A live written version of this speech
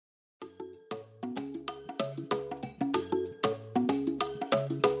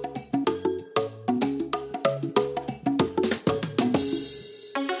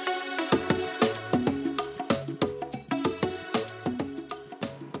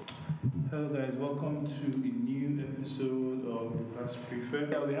Hello guys, welcome to a new episode of The Past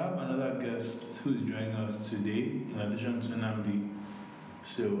Prefect. We have another guest who is joining us today in addition to Namdi.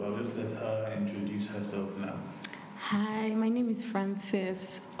 So I'll just let her introduce herself now. Hi, my name is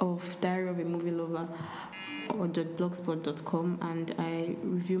Frances of Diary of a Movie Lover or .blogspot.com, and I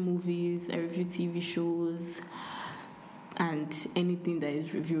review movies, I review TV shows and anything that is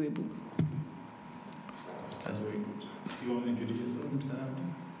reviewable. That's very good. You want to introduce yourself, Mr. Namdi?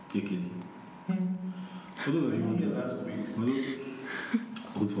 Okay. For those of you who last week.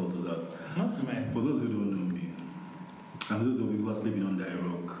 Whose fault was that? Not mine. For those who don't know me, and for those of you who are sleeping under a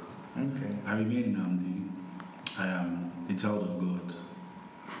rock, Okay. I remain Namdi. I am a child of God,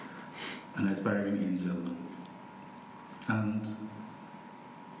 an aspiring angel, and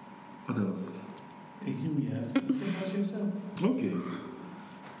what else? It's me, yes. Say about yourself. Okay,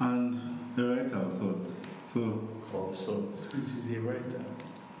 and a writer of sorts. So, Of sorts. This is a writer.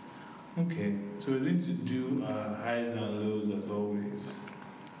 Okay, so we're going to do our highs and lows as always.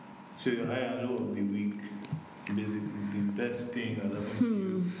 So your high and low of the week, basically the best thing that happened to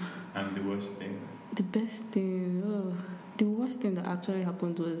you and the worst thing. The best thing, the worst thing that actually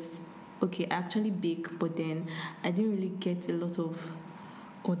happened was, I actually baked, but then I didn't really get a lot of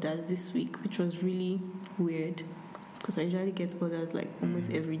orders this week, which was really weird because I usually get orders like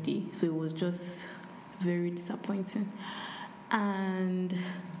almost every day, so it was just very disappointing.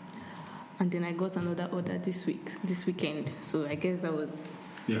 And then I got another order this weekend, so I guess that was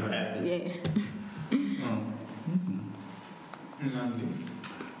yeah.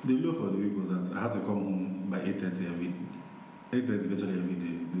 The low for the week was that I had to come home by 8:30 virtually every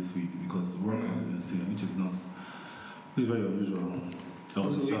day this week because work was insane, which is very unusual. I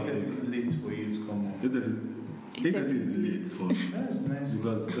was Also, traffic. 8:30 is late for you to come home. 8:30 is late for me That's nice.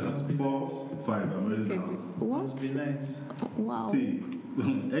 because Must be 4, nice. 5 I'm already in the house. What? Must be nice. Wow. See,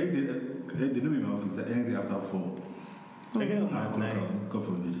 anything they know me in my office that anything after 4. I get home I at come 9, out, come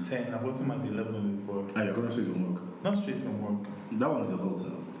from the 10. I bought him at 11 before. you're coming straight from work. Not straight from work. That one's your fault,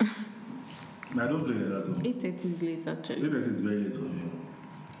 sir. I don't play like that. 8:30 is late actually. 8:30 is very late for me.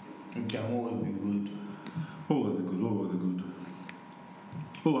 Okay, and what was the good? What was the good?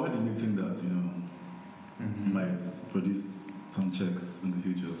 Oh, I had a meeting that, might produce some checks in the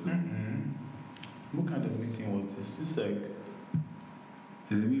future. So. What kind of meeting was this? It's like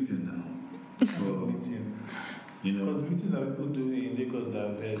It's a meeting now. a meeting. Because meetings that people do in Lagos that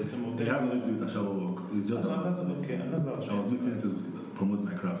I've heard, some of them. They have nothing to do with a shower work. It's just That's okay. And that's what I was meeting to promote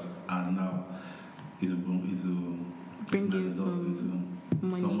my crafts, and now it's Bring in some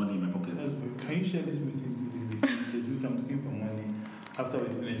money. some money in my pockets. Can you share this meeting with me? This meeting, I'm looking for money. After we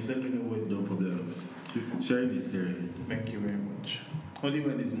finish, let me know what. No problem. Sharing is caring. Thank you very much. Only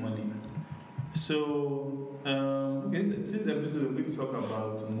when it's money. So, this episode we're going to talk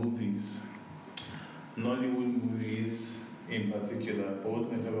about movies, Nollywood movies in particular, but we're also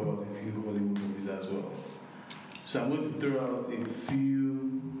going to talk about a few Hollywood movies as well. So I'm going to throw out a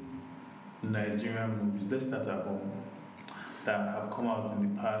few Nigerian movies. Let's start at home that have come out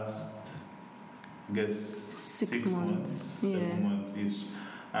in the past, I guess, 6 months, 7 months ish,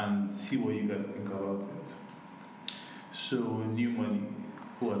 and see what you guys think about it. So, New Money.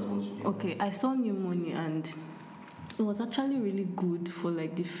 Who has watched it? Okay, I saw New Money and it was actually really good for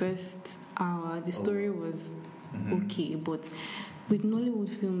like the first hour. The story was okay, but with Nollywood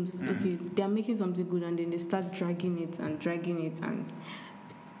films, they are making something good and then they start dragging it and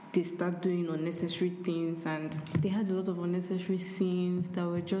they start doing unnecessary things, and they had a lot of unnecessary scenes that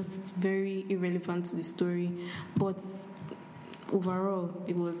were just very irrelevant to the story. But overall,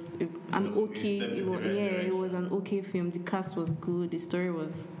 it was an okay film. The cast was good. The story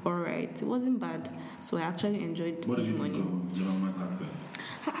was alright. It wasn't bad. So I actually enjoyed What did you Money. think of Jemima's accent?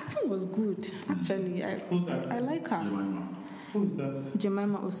 Her acting was good. Actually, Who's that? I like her. Jemima. Who's that?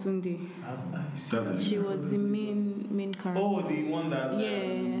 Jemima Osunde. She was the main character. Oh, the one that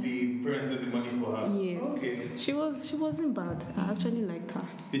the parents sent the money for her. Yes. Okay. She wasn't bad. I actually liked her.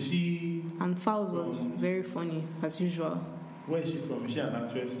 Is she? And Fowles was very funny as usual. Where is she from? Is she an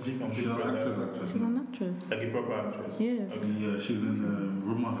actress? Is she from She's Big an Brother? actress. She's an actress. Like a proper actress? Yes. Okay. Yeah, she's in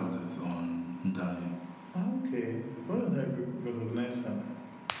Rumor Has It on Daniel. Okay. Where did I recognize her?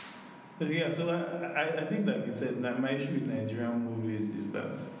 Yeah, so I think, like you said, that my issue with Nigerian movies is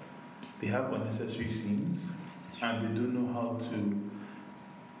that they have unnecessary scenes and they don't know how to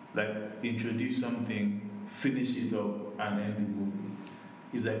like introduce something, finish it up, and end the movie.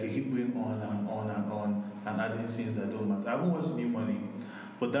 It's like they keep going on and on and on and adding scenes that don't matter. I haven't watched New Money,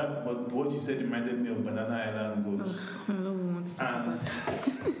 but what you said reminded me of Banana Island Ghost. I don't want to talk about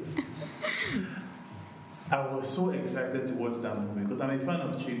I was so excited to watch that movie because I'm a fan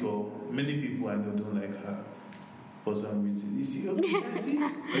of Chico. Many people I know don't like her for some reason. You see, okay, see?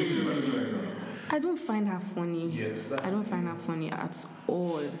 I don't find her funny. Yes, that's I don't find her funny at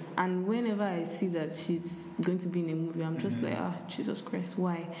all. And whenever I see that she's going to be in a movie, I'm just like, Jesus Christ,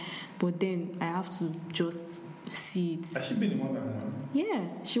 why? But then I have to just see it. Has she been in more than one? Yeah,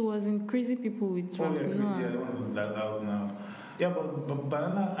 she was in Crazy People with Ramsey Noah. Yeah, I don't want to out now. Yeah, but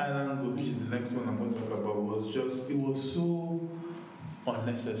Banana Island Gold, which is the next one I'm going to talk about, it was so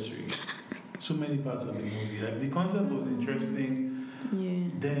unnecessary. So many parts of the movie. Like, the concept was interesting. Yeah.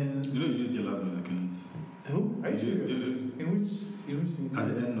 Then... You know you used your last music in it? Who? Are you serious? In which scene? At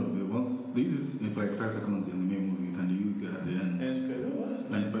the end of it, once they use it for like 5 seconds in the main movie, and they use it at the end.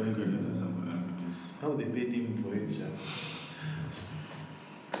 And for end credits or something. How they paid him for it, yeah.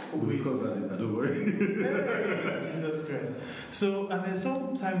 We'll discuss that later, don't worry. Jesus Christ. So, and then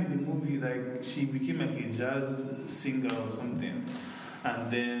sometime in the movie, like, she became like a jazz singer or something.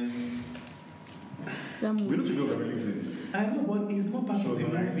 And then... That movie We don't know about releasing. I know, but it's not part of the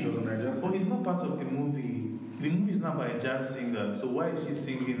movie. But it's not part of the movie. The movie is not by a jazz singer. So why is she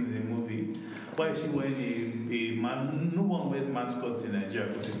singing in the movie? Why is she wearing a man? No one wears mascots in Nigeria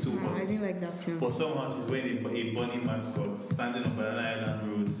because it's too hot. I didn't like that film. But somehow she's wearing a bunny mascot, standing on Banana Island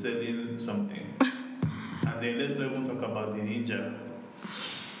Road, selling something. And then let's not even talk about the ninja.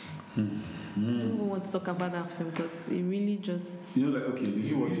 I don't want to talk about that film because it really just... You know, like, okay, did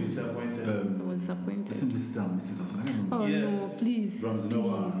you watch it? Disappointed. I was disappointed. Is it Mr. and Mrs. or something? I don't know. Oh Yes. no, please. Ramsey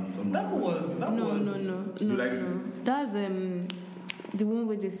Noah please. and That was. You like no. it? That's the one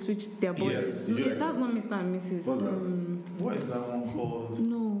where they switched their bodies. Yes. Did you like That's it? not Mr. and Mrs. What's that? What is that one called?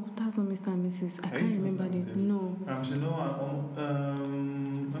 No, that's not Mr. and Mrs. I Are can't you remember Mr. and it. Mrs.? No.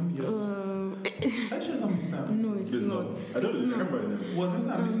 Let me just. Actually, it's not Mr. and No, Mrs. it's It's not. not. I don't It's not. remember it. Was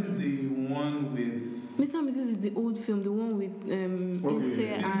Mr. and Mrs. the one with? Mr. and Mrs. is the old film, the one with Lindsay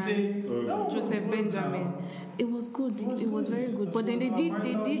Did you and say? That was Joseph good Benjamin. now. It was good. It was very good. But then they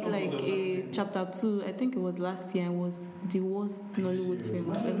did like a chapter 2. I think it was last year. It was the worst Nollywood film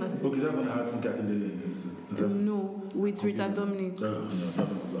I've ever seen. Okay, that's when I had Funke Akindele in this. Is that? No, with Rita Dominic. No,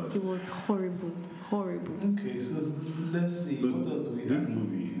 nothing like It was horrible. Horrible. Okay, so let's see. So what else do we this have?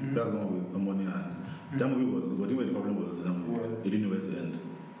 movie, that's the one with Amoni and that movie was, but the problem was What? it didn't know where to end.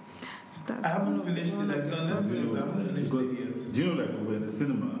 That's I haven't one of the finished it. Like, so on Netflix, I haven't finished Because- it yet. Do you know, like, when the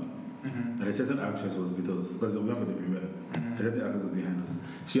cinema, and a certain actress was with us, because we went for the premiere, a certain actress was behind us.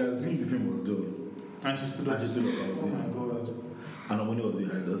 She assumed the film was done, And she stood and up. she stood up, Oh my god. and Amoni was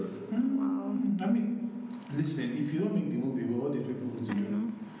behind us. Wow. I mean, listen, if you don't make the movie, well, what do you expect people to do?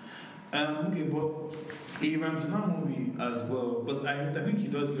 Okay, but a Ramsey Noah movie as well, but I think he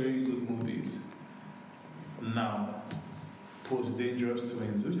does very good movies. Now, Post Dangerous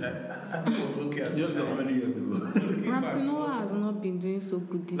Twins, which I think was okay at the Just how time. many years ago? Looking back, Ramsey it Noah was- has not been doing so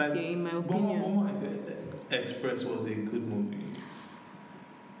good this like, year, in my Momo opinion. Express was a good movie.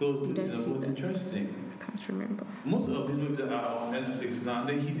 It was good, Did I it see was that? interesting. I can't remember. Most of these movies are on Netflix now.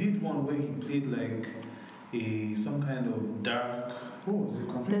 Then he did one where he played like some kind of dark. What was it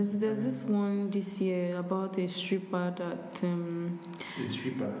called? There's this one this year about a stripper that The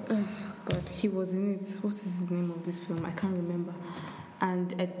stripper. God, he was in it. What is the name of this film? I can't remember. And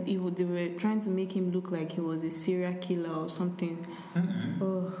they were trying to make him look like he was a serial killer or something.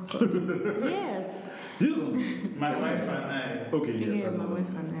 Oh God. Yes. This one, My wife and I. okay, yes, Yeah, that's my the wife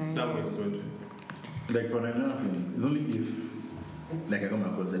one. and I. That was good. Like, for Nigerian film, it's only if, like, I come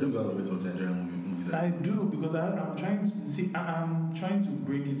across, I don't go out of it to watch Nigerian movies. I do because I'm trying to see. I'm trying to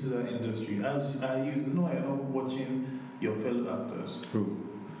break into that industry. As I used to know, I'm not watching your fellow actors. True.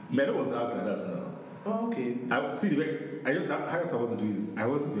 But I don't want to act like that now. Oh, okay. I see the way how I want to do is I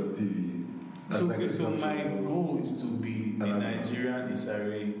want to be on TV. That's So, like okay, a so my show. goal is to be a And I'm- Nigerian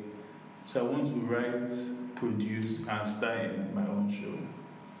Isari. So I want to write, produce, and star in my own show.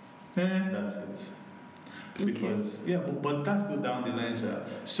 That's it. Because but that's still down the line, sha.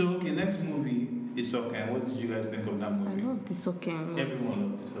 So okay, next movie is Sokan. What did you guys think of that I movie? love this Soken.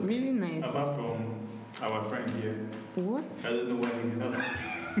 Everyone loved this. Really nice. Apart from our friend here, What? I don't know why he did not.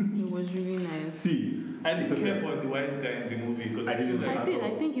 It was really nice. See, I didn't care for the white guy in the movie because I didn't like. I did. I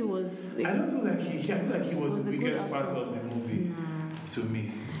think it was. I don't feel like I feel like he was Was the a good biggest part actor. of the movie to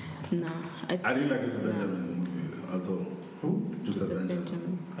me. Nah. I didn't like Joseph Benjamin in the movie at all. Who? Joseph Benjamin.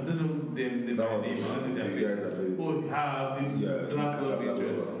 Benjamin. I don't know them. That was- Name. I don't know their the guy faces. that is- Oh, the Yeah, black love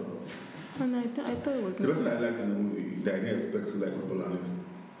interest. And I thought it was. The person nice. I liked in the movie that I didn't expect to like was Bolani.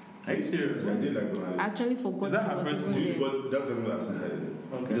 Are you serious? I did like Bolani. I actually forgot Is that she her was first even movie? there. But that's something that I've seen her in.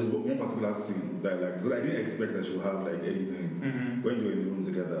 Okay. There's one particular scene that I liked because I didn't expect that she would have like anything Mm-hmm. when they were in the room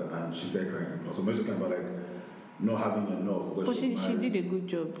together and she started crying. Also, when she was talking about like not having enough. But she did a good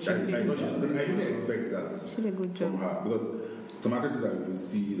job. I didn't expect that. She did a good from job. her because some actresses that you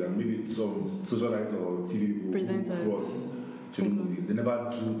see that maybe some socialites or TV people Presenters. cross to the movie, they never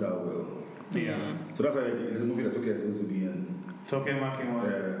do that well. Yeah. So that's why it's a movie that Toke is supposed to be in. Toke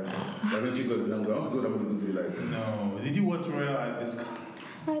Makinwa. I don't think it's younger. I'm so that movie is going to be like. No. Did you watch Royal Hibiscus?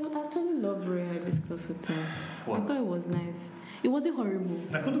 I actually love Royal Hibiscus Hotel. Wow. I thought it was nice. It wasn't horrible.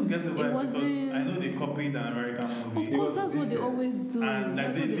 I couldn't get over it because wasn't- I know they copied an American movie. Of course, that's what they always do. And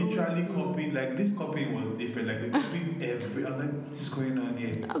like That's they what always literally do. copied, like this copying was different. Like they copied every. I was like, what is going on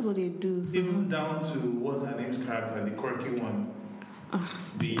here? That's what they do. So. Even down to what's her name's character, the quirky one,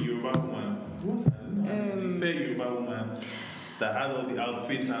 the Yoruba woman. What's her name? The fair Yoruba woman that had all the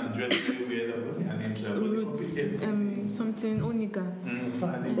outfits and dressed very weird. What's her name? Roots, something Oniga. What's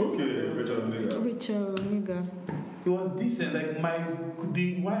her name? Okay, Rachel Oniga. It was decent. Like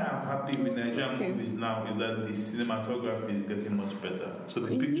why I'm happy with Nigerian okay. movies now is that the cinematography is getting much better. So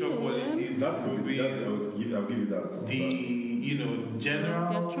the picture Yeah. quality is improving. I'll give you that. The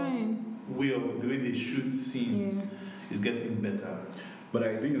general They're trying. way of the way they shoot scenes is getting better. But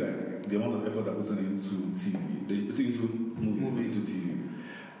I think that the amount of effort that was into TV, into movies into TV,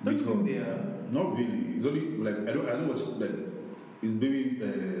 Don't you think because they are? not really. It's only like I don't watch like it's maybe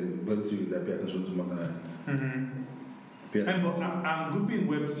web series that I pay attention to more than I'm grouping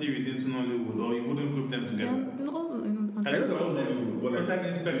web series into Nollywood, or you wouldn't group them together. I don't know Nollywood, but It's like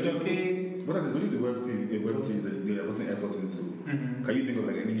Inspector K. But it's only the web series that they are putting effort into. Can you think of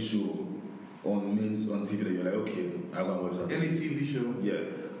like any show on TV that you're like, okay, I want to watch that? Any TV show? Yeah.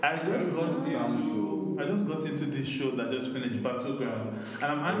 I just got into this show that just finished, Battleground, and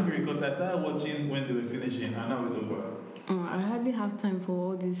I'm angry because I started watching when they were finishing, and now it's over. I hardly have time for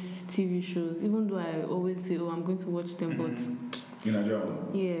all these TV shows, even though I always say, I'm going to watch them, but In Nigeria?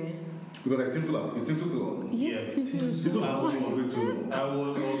 yeah. Because like Tinsula still on. Yes, Yeah, TV is Tinsula so was way too long. I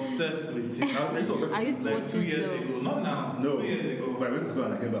was obsessed with it. I used to Like watch 2 years it. ago, not now. No, 2 years ago. but I went to school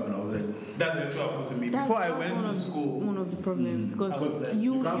and I came back and I was like, That's what happened to me. That's Before I went one to of- school, One of the problems because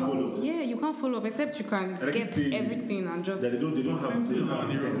You can't follow. Yeah, you can't follow up except you can And I get keep saying everything and just. that they don't have since they it's don't not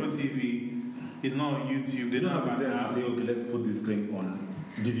on have Iroko sense. TV, it's not on YouTube. They don't have an sense app. to say, okay, let's put this thing on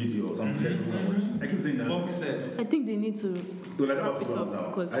DVD or something. Let people watch it. I keep saying that. Box set. I think they need to Well, I never wrap it saw it up now.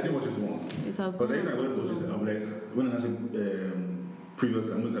 because I didn't watch it once. it has But gone then I on went for to watch so it. long. I'm like, when I said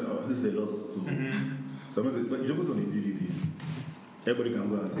previously, I'm like, oh, this is a loss. So I'm like, but you just on a DVD. Everybody can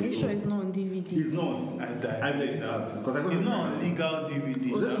go and Are say, you sure it's not on DVD? it's not. I died. I like that. Because I It's not on legal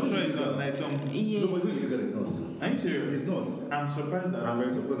DVD. Oh, I'm sure it's on like some. Yeah. No, but when you look at it, it's not. Are you serious? It's not. I'm surprised that. I'm very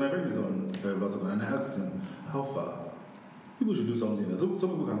surprised. Because my friend is on Barcelona and I asked him, how far? People should do something. Some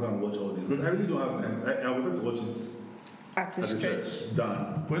people can go and watch all this. But I really don't have time. I prefer to watch it At at the church.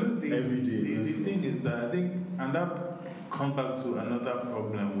 Done. Well, Every day, The yes. thing is that I think, and that comes back to another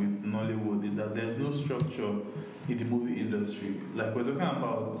problem with Nollywood, is that there's no structure in the movie industry. Like we're talking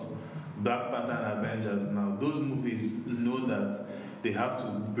about Black Panther and Avengers now. Those movies know that they have to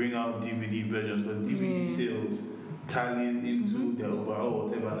bring out DVD versions because DVD sales tallies into their overall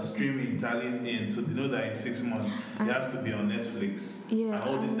whatever streaming tallies in, so they know that in 6 months it has to be on Netflix. Yeah, and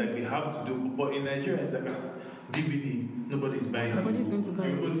all this that they have to do. But in Nigeria, it's like DVD. Nobody's buying. Nobody's going to buy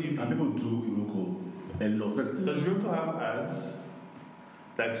it. Iroko TV. And people do Iroko a lot. Does Iroko have ads?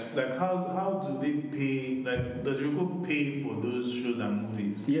 Like how do they pay? Like does Iroko pay for those shows and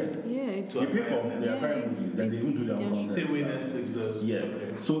movies? Yeah. Yeah, it's. You pay for their Yeah, prime it's- movies, like they even do their own it's- content. Same way Netflix does. Yeah.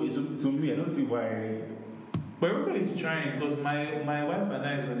 Okay. So me, I don't see why. But Iroko is trying because my wife and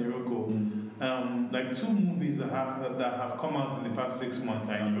I is on Iroko. Like 2 movies that have come out in the past 6 months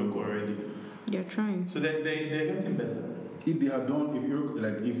are in Iroko already. They're trying. So they're getting better. If they had done,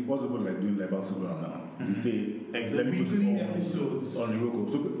 if possible, like doing like Barcelona now, if you say, let me put Weekly it episodes. on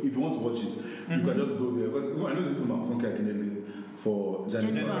Iroko. So if you want to watch it, you can just go there. Because I know this is my Funke Akindele for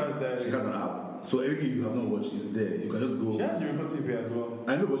Jennifer. Jennifer's She has an app. So everything you have not watched is there. You can just go. She has Iroko TV as well.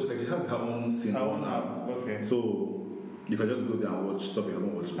 I know, but she has her own scene, Her her own own app. Okay. So you can just go there and watch stuff you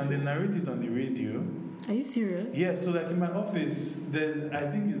haven't watched before. And they narrate it on the radio. Are you serious? Yeah, so like in my office, there's I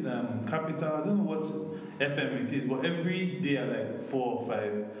think it's Capital. I don't know what FM it is, but every day at like 4 or 5,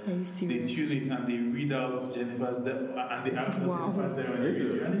 Are you they serious? tune it and they read out Jennifer's and they act out Wow. Jennifer's there on the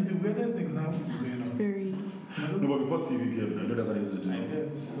radio. And it's the weirdest thing that happens It's going on. very. No, but before TV came, I know that's what I used to I do.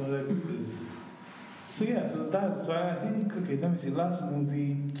 guess. So like this is. So yeah, so I think okay. Let me see. Last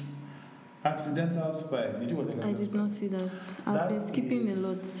movie, Accidental Spy. Did you watch Accidental I did Spy? not see that. I've That been skipping a is-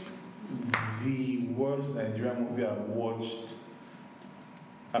 lot. The worst Nigerian movie I've watched,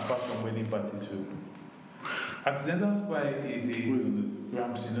 apart from Wedding Party 2. Accidental Spy is Who is a in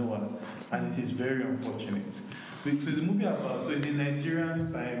Ramsey Noah, and it is very unfortunate. Because it's a movie about, so it's a Nigerian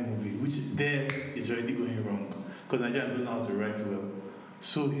spy movie, which there is already going wrong. Because Nigerians don't know how to write well.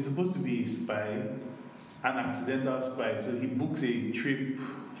 So he's supposed to be a spy, an accidental spy. So he books a trip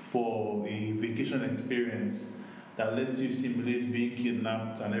for a vacation experience that lets you simulate being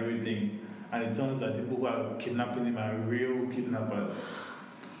kidnapped and everything. And it turns out that the people who are kidnapping him are real kidnappers.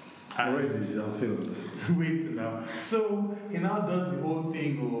 And Already, it has failed. wait now. So he now does the whole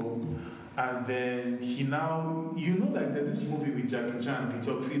thing, and then he now, like there's this movie with Jackie Chan, The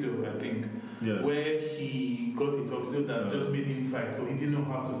Tuxedo, I think, Yeah. where he got a tuxedo that just made him fight, but he didn't know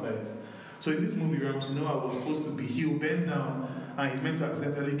how to fight. So in this movie, Ramsey Noah was supposed to be, he'll bend down and he's meant to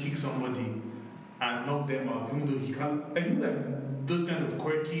accidentally kick somebody and knock them out, even though he can't. I think like those kind of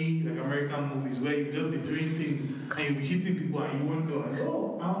quirky, like American movies where you just be doing things and you'll be hitting people and you won't know.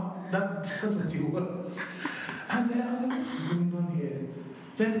 And that's what it was. And then I was like, what's going on here?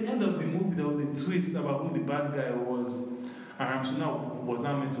 Then at the end of the movie, there was a twist about who the bad guy was. And Ramsey Noah was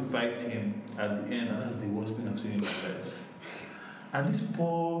now meant to fight him at the end, and that's the worst thing I've seen in my life. And this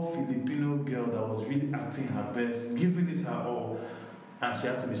poor Filipino girl that was really acting her best, giving it her all, and she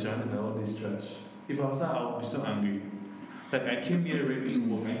had to be surrounded by all this trash. If I was her, I would be so angry. Like, I came here ready to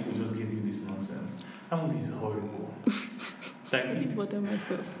work, and people just gave me this nonsense. That movie is horrible. Like, I did bother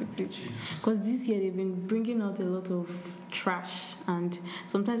myself with it. Because this year they've been bringing out a lot of trash, and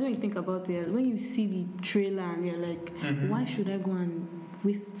sometimes when you think about it, when you see the trailer and you're like, why should I go and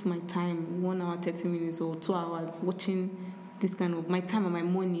waste my time 1 hour 30 minutes or 2 hours watching this kind of, my time and my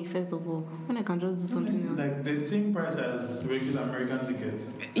money first of all, when I can just do something else? Like the same price as regular American tickets.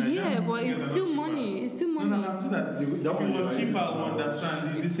 Yeah, but it's still money. It's still money. No, I'm saying that if it was cheaper, I would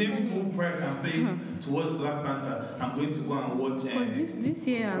understand. It's the same full price I'm paying to watch Black Panther. I'm going to go and watch. Because this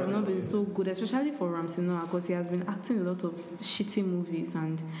year has not been so good, especially for Ramsey Noah, because he has been acting a lot of shitty movies,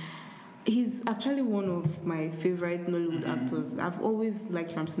 and he's actually one of my favorite Nollywood actors. I've always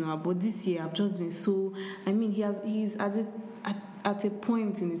liked Ramsey Noah, but this year I've just been so. I mean, he's at a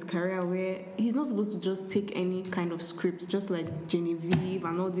point in his career where he's not supposed to just take any kind of script, just like Genevieve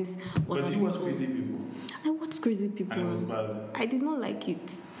and all this. But did you watch Crazy People? I watched Crazy People. And it was bad. I did not like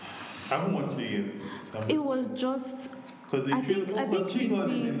it. I haven't watched it yet. So It was just. Because I think Chico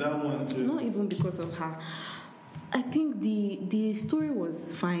is in that one too. Not even because of her. I think the story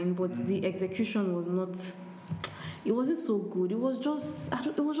was fine, but the execution was not. It wasn't so good. It was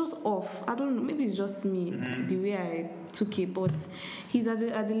just off. I don't know. Maybe it's just me, the way I took it. But he's at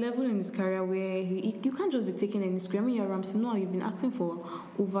the level in his career where you can't just be taking any script. I mean, you're Ramsey Noah. You've been acting for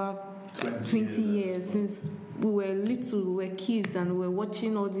over 20 years since we were little, we were kids, and we were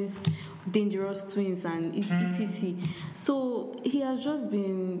watching all these Dangerous Twins and etc. So he has just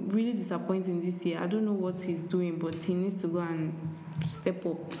been really disappointing this year. I don't know what he's doing, but he needs to go and step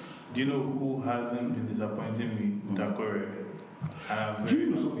up. Do you know who hasn't been disappointing me? Dakore. Do you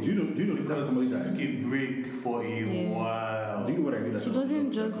know because somebody she that took a break for a while. Do you know what I did? She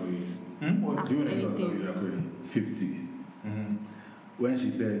doesn't just What? Do you know anything. what I did? 50. When she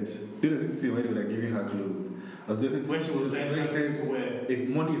said, do you know this scene when they were giving her clothes? I was just When she was when she said, where? if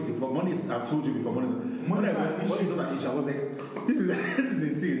money is, I've told you before, money is not an issue. I was like, this is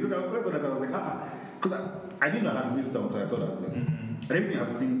insane. Because I was like, because I didn't know how to miss down, so I saw that. And everything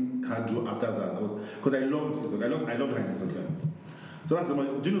I've seen her do after that, because I loved this. I loved her in this time. So that's somebody.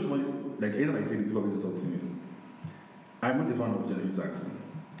 Do you know somebody like anytime I say this, people always insult me. I'm not a fan of Genevieve's accent.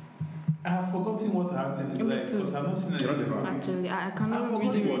 I've forgotten what her acting is like because I've not seen it. Actually, I cannot I've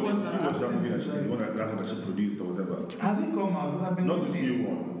really forgotten Watch that movie that she did, that's what she produced or whatever. Has it come out? Because I've been Not this looking. new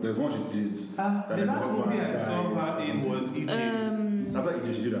one. There's one she did. The last movie I saw her in was EJ. After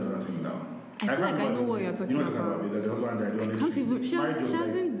EJ, she did another thing now. I feel like I know what you're talking about. The husband died. I can't even. She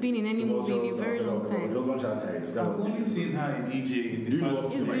hasn't been in any movie in a very long time. The husband child died. I've only seen her in EJ in the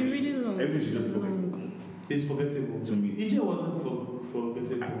past. It's been really long. Everything she does is forgettable. It's forgettable. To me. EJ wasn't forgettable.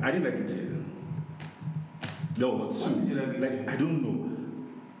 I didn't like EJ. No, but Why did you like EJ? I don't know.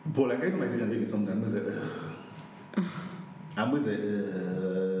 But like every time I see Genevieve sometimes, I'm always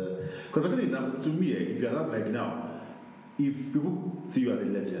because personally now, to me, if you're not like now, if people see you as a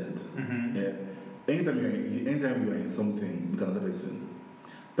legend, anytime you are in something with another person,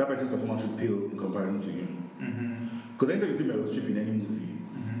 that person's performance should pale in comparison to you. Because anytime you see Meryl Streep in any movie,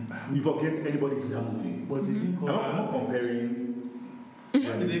 you forget anybody's in that movie. What did you call her? I'm not comparing.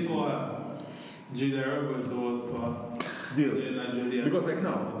 What did they call her? Julia Roberts or what? Still, because like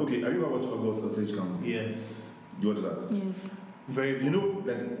now, okay, have you ever watched August Osage County? Yes. You watch that? Yes. Very. You know,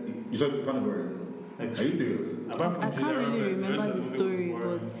 like you saw Funny Bird. Are you serious? Apart from I can't Julia really Roberts, remember the rest of story, movie was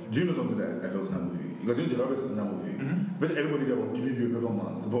boring. but Do you know something that I felt in that movie? Because you know Julia Roberts is in that movie. But everybody there was giving you a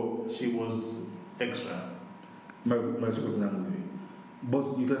performance, but she was extra. my chick was in that movie.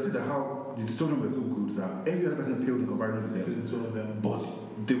 But you can see that how the children were so good that every other person paled in comparison to them. To the 2 of them.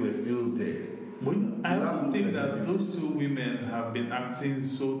 But they were still there. But I also think that those 2 women have been acting,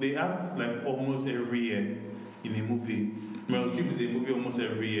 so they act like almost every year in a movie. Meryl Streep is in a movie almost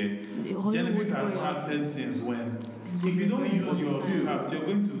every year. Genevieve has acted since when? If you don't use your craft, you're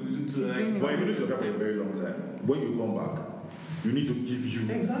going to like. But if you use your craft for a very long time, when you come back, you need to give you.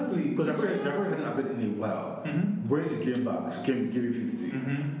 Exactly. Because Jacqueline hadn't acted in a while. Mm-hmm. When she came back, she came to give you 50.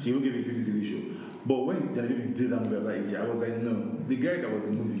 Mm-hmm. She even gave you 50 TV show. But when Genevieve did that movie at that age, I was like, no. The guy that was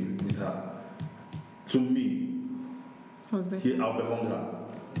in the movie with her, to me, he outperformed her.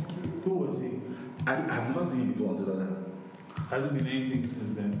 Who was he? I've never seen him before until that. Hasn't been anything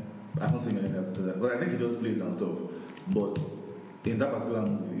since then. I haven't seen anything after that. But I think he does plays and stuff. But in that particular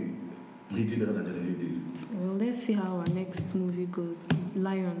movie, he did better than Genevieve did. Well, let's see how our next movie goes.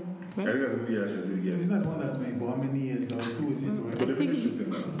 Lion, right? I think that's a movie she's doing, yeah. It's not the one that's made for how many years? I was still waiting for it. But I they think finished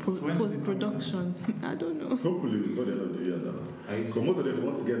shooting now. Post-production. I don't know. Hopefully, before the end of the year now. Because most of them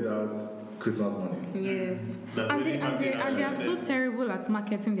want to get that Christmas money. Yes. That's And really they are so terrible at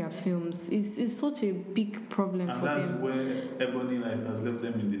marketing their films. It's such a big problem and for that's them. where Ebony Life has left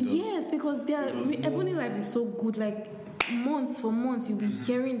them in the dust. Yes, because Ebony Life is so good. Like months for months, you'll be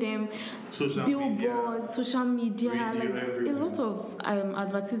hearing them, Social billboards, social media, radio, like everywhere. a lot of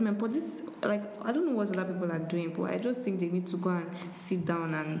advertisement. But this, like, I don't know what other people are doing, but I just think they need to go and sit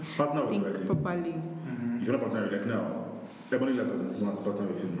down and Partner with think writing. properly. If you're not partner, like now, Ebony Life has been partner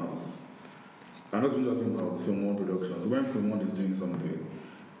with Film House. And not only Film House, Film One Productions. When Film One is doing something,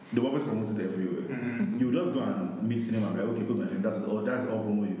 the office promotes it everywhere. Mm-hmm. You just go and meet cinema and be like, okay, put my film. That's all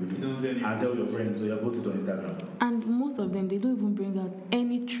promo you do. And tell your friends, so you post it on Instagram. And most of them, they don't even bring out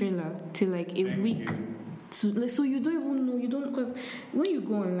any trailer till like a week. So you don't even know, because when you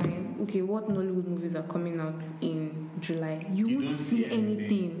go online, okay, what Nollywood movies are coming out in July, you won't see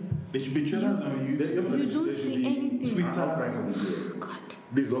anything. There should be trailers on YouTube. You don't see anything. Twitter. God.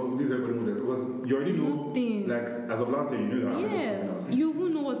 This is everybody knows that because you already know. Nothing. Like as of last year, you know that. Yes, you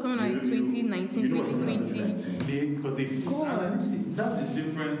even know what's coming out in 2019, 2020. Because they God. that's the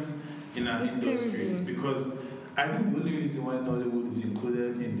difference in our It's industries. terrible. Because I think the only reason why Nollywood is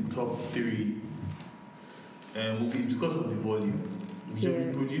included in the top 3 movies because of the volume. Yeah.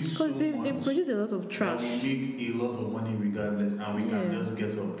 We produce so Because they much produce a lot of that trash. we make a lot of money regardless, and we can Yeah. just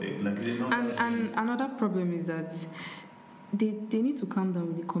get up there. Like it's a number. And another problem is that they need to calm down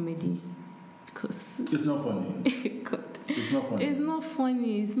with the comedy. Because It's not funny. God. It's not funny. It's not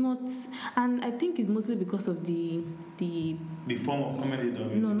funny. It's not, and I think it's mostly because of the form of comedy that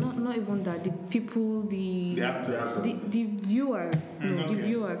we no, do. not even that. The people, The actors. the viewers, the Okay.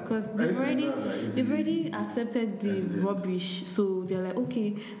 viewers, because they've already accepted the rubbish. So they're like,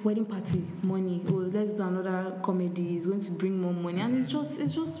 okay, wedding party, money. Oh, let's do another comedy. It's going to bring more money, and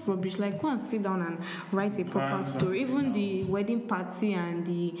it's just rubbish. Like, go and sit down and write a proper story. Even the wedding party and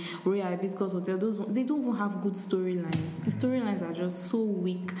the Royal Hibiscus Hotel, they don't even have good storylines. The storylines are just so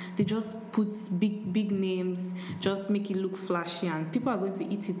weak. They just put big names, just make it look flashy, and people are going to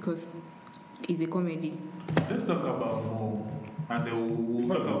eat it because it's a comedy. Let's talk about more, and then we'll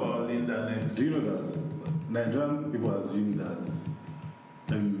talk about the internet. Do you know that Nigerian people assume that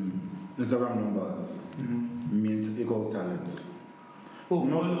Instagram numbers means equals talent? Oh,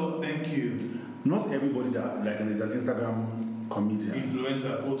 no, thank you. Not everybody that is an Instagram comedian,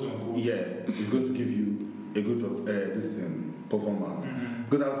 Influencer, quote unquote. yeah, is going to give you a good performance.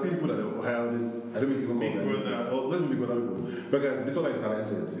 Because I've seen people that hire this. I don't mean to even Big call them. Brother. Oh, let's be Big Brother people. Because Bisola is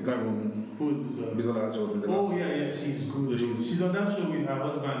talented. You can't even. Who is this? Bisola shows in the Oh last. yeah, she's good. Yeah, She's on that show with her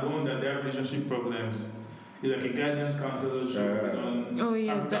husband, the one that they have relationship problems. It's like a guidance counselor show. It's on Oh,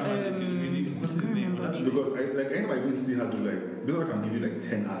 yeah, African Magic is really what's the name of that show? Because anytime I even see her do Bisola can give you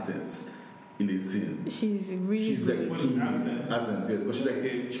 10 assets in a scene. She's really She's good. like What, two accents? accents, yes. But she's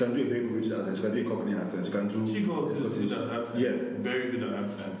Okay. she can do a very good Richard accent. She can do a Cockney accent. She can do. She got good at accents. Yeah. Very good at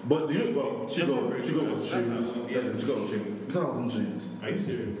accents. But you know, Chigo was trained. Yes. Chigo was trained. Bisola wasn't trained. Are you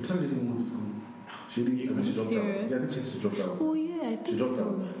serious? Bisola didn't even go to school. She dropped out. Serious? Yeah, I think she dropped out. Oh yeah, I She think dropped so.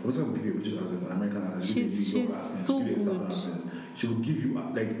 out. Bisola will give you a British accent, an American accent. She's so good. She will give you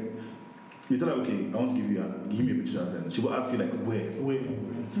you tell her, okay, I want to give me a British accent. She will ask you where. Wait.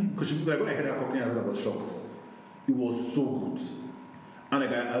 Because when I heard her Cockney accent, I was shocked. It was so good. And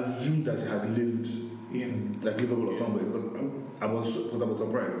I assumed that she had lived In Liverpool or somewhere because I was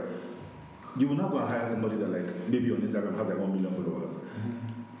surprised. You will not go and hire somebody that maybe on Instagram has 1 million followers.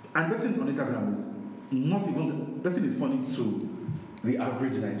 And person on Instagram is not even person is funny to the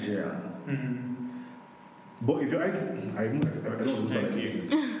average Nigerian. But if you're like, I don't want to sound like racist,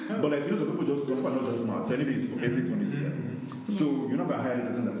 but like, some people are not just smart, so anything's funny to them. So you're not gonna hire a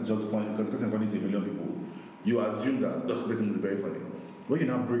person that's just funny because the person funny to a million people. You assume that that person is very funny. When you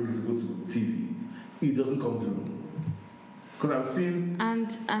now bring this go to TV, it doesn't come through. Because I've seen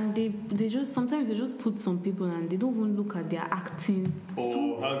and they just sometimes they just put some people and they don't even look at their acting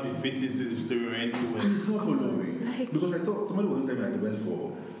or how they fit into the story anyway. It's not following. Because I saw somebody was telling me I went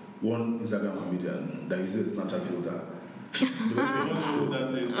for one Instagram comedian that uses a Snapchat filter. They don't show that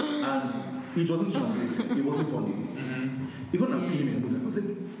is. And it wasn't showing. It wasn't funny. Even I've seen him in the movie, I was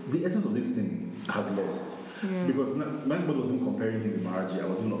like, the essence of this thing has lost. Yeah. Because when somebody was even comparing him with Maraji, I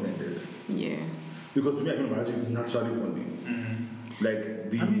was even offended. Yeah. Because to me, I feel Maraji is naturally funny. Like,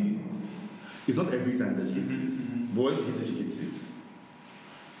 it's not every time that she hits it. But when she hits it, she hits it.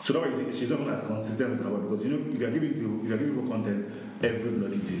 So that way, she's not even as consistent with her work. Because, if you're giving people content every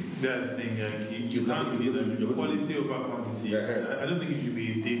bloody day. That's the thing, you can't be the quality over quantity. Yeah. I don't think it should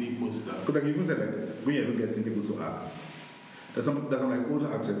be a daily poster. Because like you even said, when you ever get seeing people to act, there's some like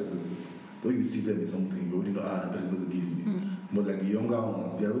older actresses, when you see them in something, you already know, the person is going to give me. But like the younger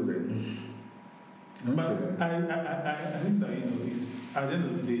ones, they're always like, But I think that, it's, at the end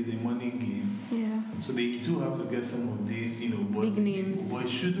of the day, it's a money game. Yeah. So they do have to get some of these, big names. But it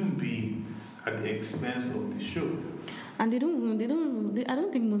shouldn't be at the expense of the show. And I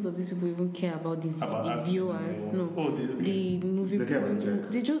don't think most of these people even care about the viewers. No. The movie people.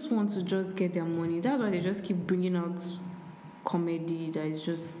 They just want to just get their money. That's why they just keep bringing out comedy that is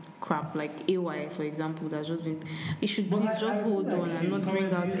just crap, like AY, for example, that's just been. It should please just hold on and not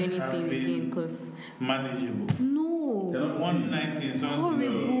bring out anything again, because manageable. No. They're not 190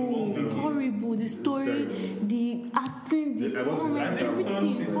 something. Horrible. The story, the acting, the comment,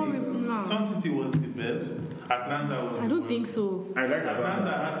 everything horrible. Sun City was the best. Atlanta was. I don't think so. I like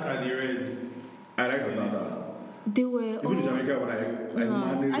Atlanta had Cali Red. I like Atlanta. They were even in Jamaica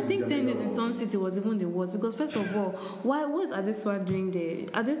when I think 10 Days in Sun City was even the worst, because first of all, why was Adesua doing there?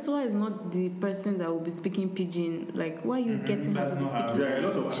 Adesua is not the person that will be speaking pidgin. Like, why are you getting her to be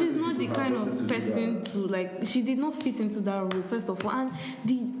speaking? She's not the kind of person to like. She did not fit into that role, first of all, and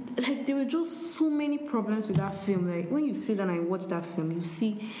there were just so many problems with that film. Like, when you sit down and watch that film, you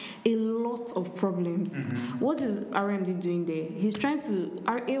see a lot of problems. What is RMD doing there? He's trying to.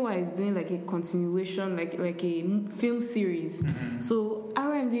 AY is doing like a continuation, like a film series. So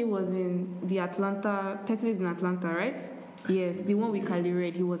RMD was in the Atlanta, 30 Days in Atlanta, right? Yes, the one with Cali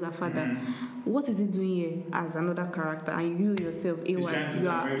Red. He was her father. What is he doing here as another character? And you yourself, AY,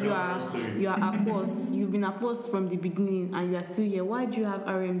 you are a boss. You've been a boss from the beginning, and you are still here. Why do you have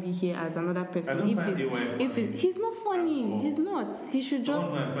RMD here as another person? He's not funny. He's not. He should just.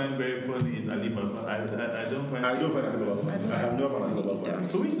 One I find very funny is Alibaba. I don't find Alibaba funny. I have never found Alibaba funny.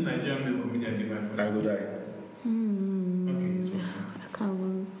 So which Nigerian male comedian do you find funny? I will die. I can't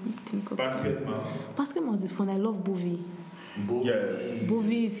even think of Basketball is fun. I love Bovi. Yes.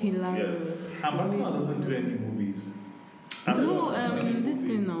 Bovi is hilarious. Yes. And Basketball doesn't do any movies. This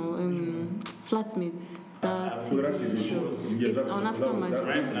thing now, Flatmates. That TV show. It's on African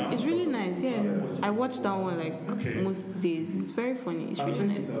Magic. It's really nice, yeah. I watch that one most days. It's very funny. It's really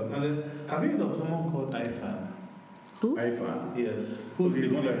nice. Have you heard of someone called Ifan? Who? Ifan? Yes. Who's the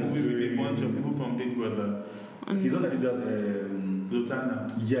one that movie with a bunch of people from Big Brother? He's one that does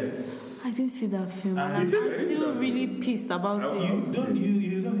Lutana. Yes. I didn't see that film, and I'm still really pissed about it.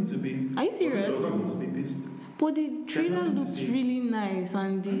 You don't need to be. Are you serious? You don't need to be pissed. But the trailer looks really nice,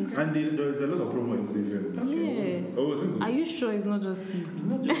 and there's a lot of promo in the film. Yeah. Oh, was it good? Are you sure it's not just you? It's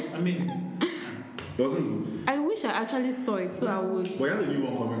not just. It wasn't good. I wish I actually saw it, so I would. But you have a new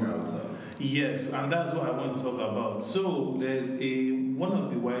one coming out, sir. Yes, and that's what I want to talk about. So there's one of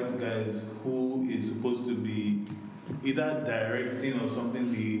the white guys who is supposed to be either directing or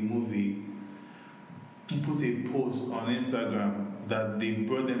something the movie, put a post on Instagram that they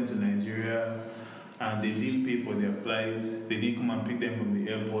brought them to Nigeria and they didn't pay for their flights. They didn't come and pick them from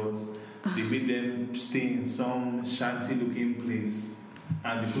the airport. They made them stay in some shanty-looking place,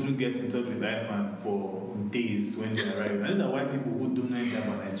 and they couldn't get in touch with Ifan for days when they arrived. And these are white people who don't know anything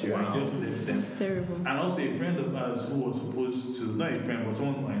about Nigeria. Wow. Just left them. It's terrible. And also a friend of ours who was supposed to, not a friend, but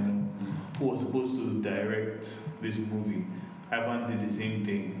someone who I know, who was supposed to direct this movie. Ivan did the same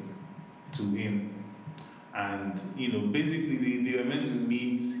thing to him. And, basically they were meant to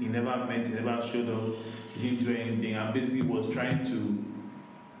meet. He never met, he never showed up, he didn't do anything, and basically was trying to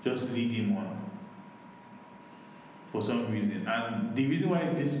just lead him on for some reason. And the reason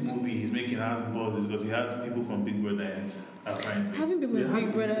why this movie is making us buzz is because it has people from Big Brother in it, apparently. Having people from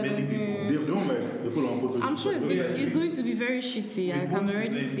Big Brother many people. They've done the full-on photos. I'm sure it's going to be very shitty. I can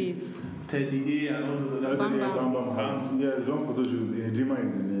already see it. Teddy A and all those other Bam Bam. Bam. Yeah, they've done photo shoots. Dreamer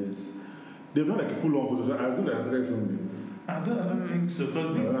is in it. They've done like a full-on photo shoot. I think that's like filming. I don't think so, because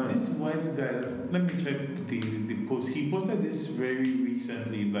this white guy, let me check the post. He posted this very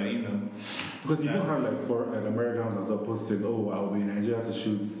recently, but because you don't have like for like Americans and stuff posting, oh, I'll be in Nigeria to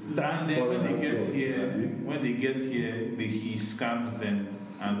shoot. And then when they get here, he scams them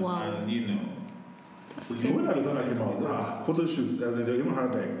and When I was on that came out, photo shoots, as in they even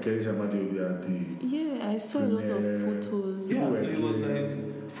had like Kelly Shamadi at the. Yeah, I saw a lot of photos. Yeah, so it was like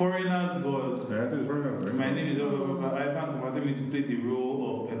Foreigners God. Yeah, I think it's foreigner. My name is Ivan Kumasi me to play the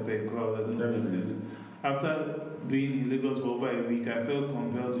role of Pepe Cloud. I don't know what it is. After being in Lagos for over a week, I felt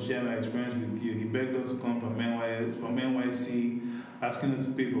compelled to share my experience with you. He begged us to come from NYC, asking us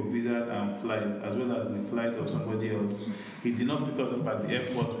to pay for visas and flights, as well as the flight of somebody else. He did not pick us up at the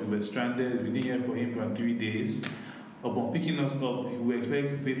airport. We were stranded. We didn't hear from him for 3 days. Upon picking us up, we were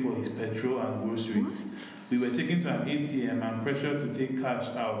expected to pay for his petrol and groceries. What? We were taken to an ATM and pressured to take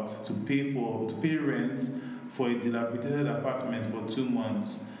cash out to pay rent for a dilapidated apartment for 2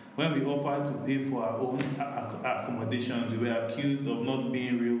 months. When we offered to pay for our own accommodations, we were accused of not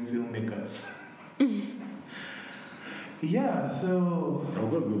being real filmmakers. Yeah, so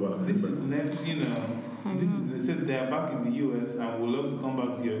this is the next, they said they are back in the US and would love to come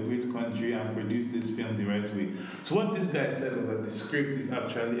back to your great country and produce this film the right way. So what this guy said was that the script is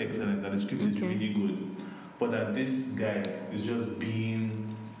actually excellent, that the script is really good, but that this guy is just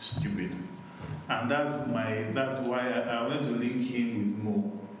being stupid. And that's why I wanted to link him with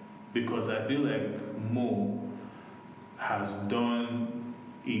Mo, because I feel like Mo has done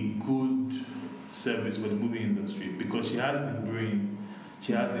a good service for the movie industry, because she has the brain,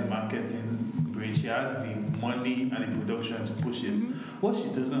 she has the marketing brain, she has the money and the production to push it. What she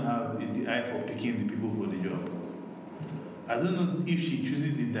doesn't have is the eye for picking the people for the job. I don't know if she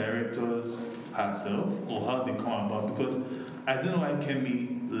chooses the directors herself or how they come about, because I don't know why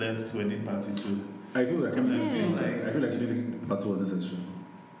Kemi left Wedding Party 2. I feel like she didn't think part 2 was necessary.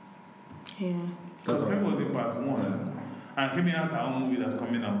 Yeah. Because Kemi was in part 1. Yeah. And Kemi has her own movie that's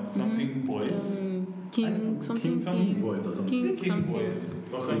coming out, Something Boys. King Boys or something. King Boys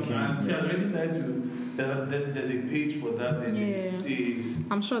or something. And she has already started to. There's a page for that. There's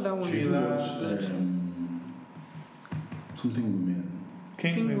I'm sure that one. Something Women.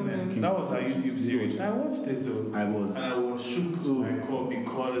 King Women. That was her YouTube series. I watched it too. I was shook to my core,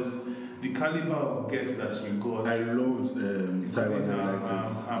 because the caliber of guests that she got. I loved Taiwan.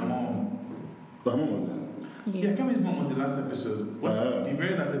 Her mom. But her mom was there. Yes. Yeah, Kemi's mom was the last episode. The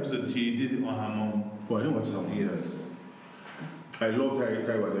very last episode, she did it on her mom. Oh, I didn't watch her mom. Yes. I love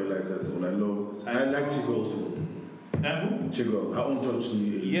Taiwan License. I like Chigo also. Chigo, her own touch me.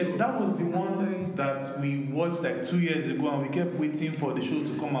 Yeah, that was the one that we watched like 2 years ago, and we kept waiting for the show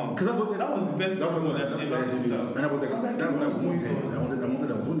to come out. Because that was the first one that she never put out. And I was like, that's when I wanted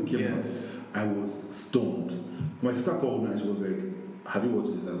that. When it came out, I was stoned. My sister called me and she was like, have you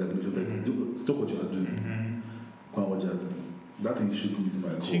watched this? I was like, she was like, stop what you are doing. Go and watch that. That thing shook me to my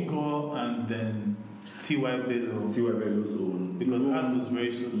core. Chigo and then T.Y. Bello's own. Because that was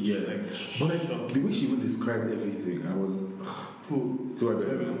very but the way she even described everything, I was. Who? T.Y.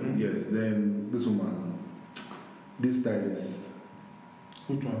 Bello. Yes. Then this woman, this stylist.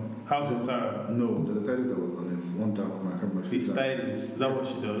 Which one? House of Tara? No, there's a stylist that was on this one dark woman. I can't remember. The stylist. Is that what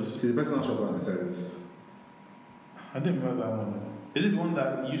she does? She's a personal shopper and the stylist. I didn't remember that one. Is it the one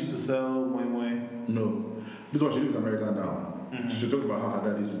that used to sell Moi Moi? No. This one, she lives in America now. She talked about how her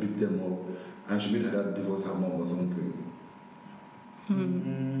dad used to beat them up, and she made her dad divorce her mom or something.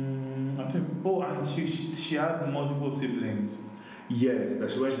 I think. Oh, and she had multiple siblings. Yes,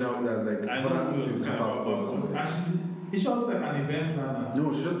 that she went now like. I know who was kind of. And is she also like an event planner?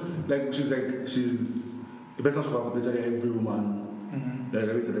 No, she's the best shopper to literally every woman. Like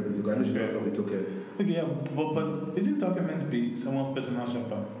every celebrity. I know she does stuff. It's okay. Okay, yeah, but isn't Toke meant to be someone's personal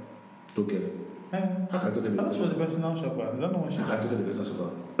shopper? Okay. I thought she was a personal shopper. I don't know what she was. How can Toke be a personal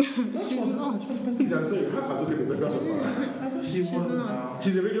shopper? She's not. I'm sorry, how can Toke be a personal shopper? I thought she's not.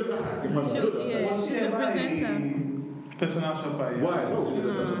 She's a radio. She's a presenter. Personal shopper. Yeah. Why? Why would she be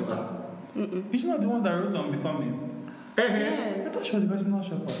a personal shopper? She's not the one that wrote on Becoming. Yes. I thought she was a personal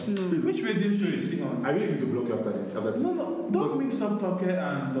shopper. No. Which radio show is she on? I really need to block you after this. No, don't mix up Toke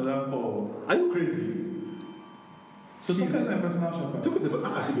and Dolapo. Are you crazy? So Toke is a personal shopper.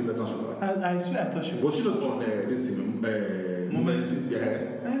 How can she be a personal shopper? I swear I thought she was. But she was on this thing, Moments.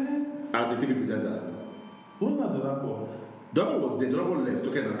 as a TV presenter. Who's not Dolapo? The other was there. The other one left.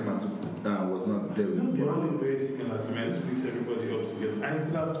 Okay, that was not there. No, they're all very similar to me. I just mix everybody up together. I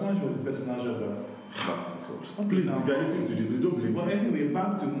last one was the personal jogger. Please, if you're listening to this, please don't blame But me. anyway,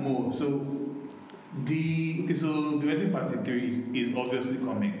 back to Mo. So the wedding party 3 is obviously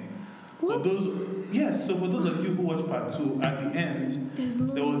coming. What? For those, yes. So for those of you who watched part 2, at the end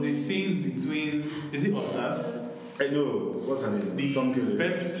there was a scene between Osas. I know what's her name. The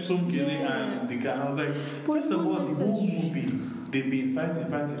best Somkele and the guy. I was like, first of all, the whole movie they've been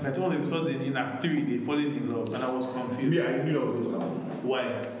fighting. All of a sudden in Act 3 they fallen in love, and I was confused. Yeah, I knew that was going to happen.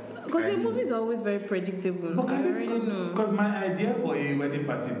 Why? Because the movies are always very predictable. I already know. Because my idea for a wedding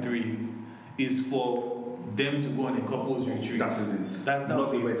party 3 is for them to go on a couples retreat. That is it. That Not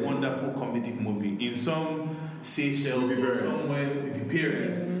was a a wedding. wonderful comedic movie in some Seychelles or somewhere with the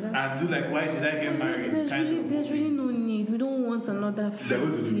parents, and do like, why did I get married? There's really no need. We don't want another They're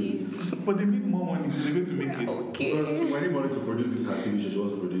going to film, do please. But they need more money, so they're going to make it. Okay. Because when they wanted to produce this, her TV show, she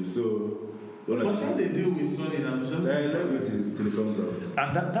wants to produce. So, But how they deal with Sony now? So let's wait till it comes out.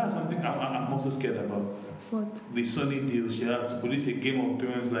 and that's something I'm also scared about. What? The Sony deal, she has to produce a Game of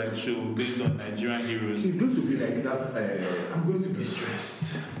Thrones like show based on Nigerian heroes. It's going to be like that. I'm going to be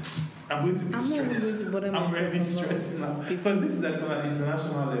stressed. I'm going to be I'm not even going stressed. to bother I'm myself already about stressed now. this. Because this is like on an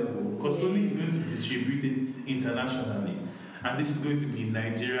international level. Because Sony is going to distribute it internationally. And this is going to be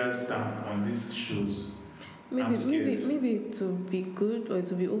Nigeria's stamp on these shows. I'm scared. Maybe it will be good or it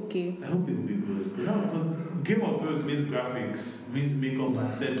will be okay. I hope it will be good. Because Game of Thrones means graphics, means makeup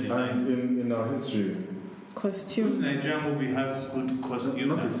and set design. And in our history, Which Costume. Nigerian movie has good costumes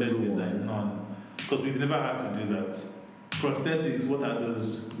Not and a set single design? None. Because we've never had to do that. Prosthetics, what are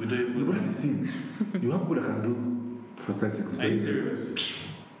those? We don't even but know. that's the thing. You have people that can do prosthetics. Are you serious?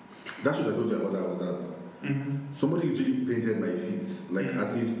 That show I told you about that was that Mm-hmm. somebody literally painted my feet like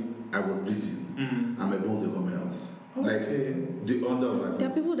as if I was bleeding Mm-hmm. and my bones were coming out. Like Okay. the under of my feet. There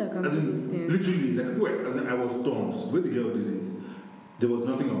are people that can As do in, those things. literally, like people were, as in I was stunned. When the girl did it, there was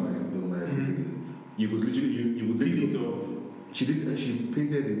nothing on my feet Mhm. again. You could literally, you would Pick think it up. she did, and she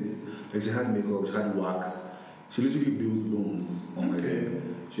painted it. Like she had makeup, she had wax. She literally built bones on my Okay. head.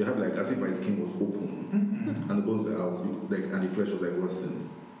 She had like as if my skin was open Mm-hmm. and the bones were out, like and the flesh was like rusting.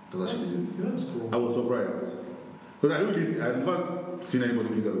 That's how she did it. That's cool. I was surprised because I don't really, I've never seen anybody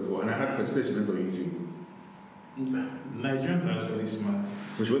do that before. And I asked her, she said she went on YouTube. Nigerians are actually smart.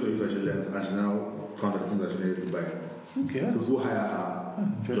 So she went on YouTube and she learned, and she now found out the thing that she needed to buy. Okay, So that's, go hire her.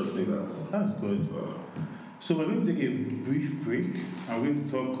 Just do that. that's good. So we're going to take a brief break and we're going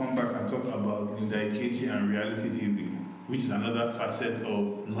to come back and talk about Linda Ikeji and reality TV, which is another facet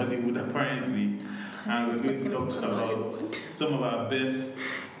of Nollywood apparently. And we're going to talk about some of our best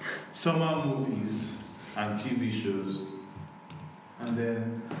summer movies and TV shows. And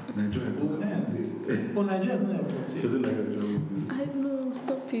then, Nigeria is oh, not oh, Nigeria's not a She forte. doesn't like a job. I know,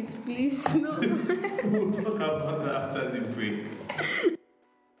 stop it, please. No. We'll talk about that after the break.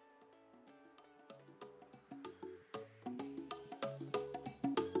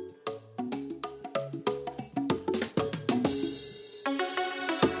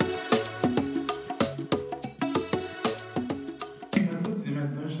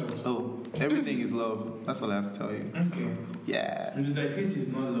 Oh, everything is love. That's all I have to tell you. Okay. Yes. And the cage is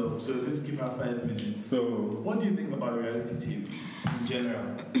not love, so let's give her 5 minutes. So, What do you think about reality TV in general,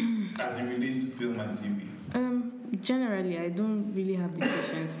 as it relates to film and TV? Generally, I don't really have the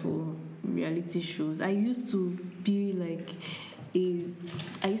patience for reality shows. I used to be like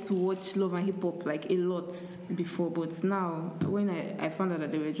I used to watch Love and Hip Hop like a lot before, but now when I found out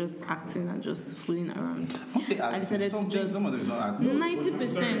that they were just acting and just fooling around, I decided to just Some of them is not acting.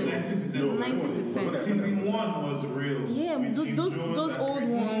 90%. No, 90%. Season 1 was real. Yeah, Between those Jones old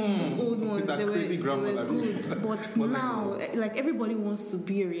and ones, Chris. those old ones, With that they were crazy grandmother. good. But now, like everybody wants to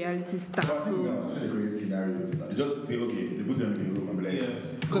be a reality star, so. they create scenarios. You just say, okay, they put them in a room and be like, Yes.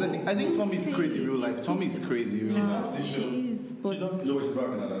 Because I think Tommy is crazy real life. Tommy is crazy real life. No, she is, but no, she's back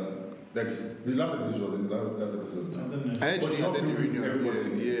in that. Like, the last episode was in the last episode. I don't know. I actually But had the reunion.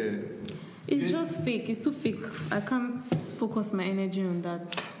 everybody- Yeah. it's just fake. It's too fake. I can't focus my energy on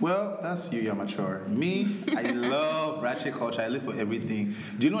that. Well, that's you, you're mature. Me, I love ratchet culture. I live for everything.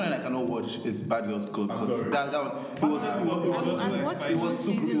 Do you know that I cannot watch is Bad Girls Club? I'm Because sorry. that one, I watched it one was so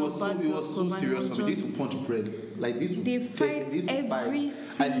season it was of so Bad it was Girls so Club and serious it for me. They was used to punch breast. Like they used to They take- fight they used to every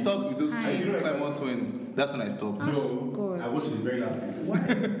I stopped with those time. twins, Clement twins. That's when I stopped. So, God. I watched the very last season.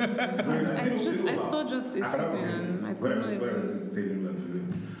 I saw just a season and I could not even.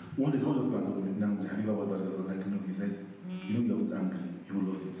 One day, someone just went to me, now, have you ever watched Bad Girls? I was like, no. He said, you know, you're always angry. You will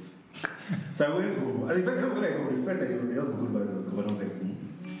love it. So I went home. And in fact, that's when I go. The first time I was good Bad Girls, but I was like,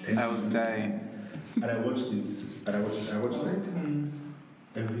 10 I was seasons. dying. And I watched it. and I watched like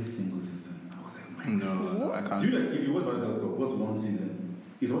every single season. I was like, my God. No, I can't. Do you like, if you watch Bad Girls Club, what's one season?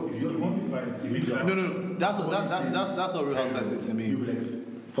 If you just want to fight, No. That's what Real Housewives did to me. You be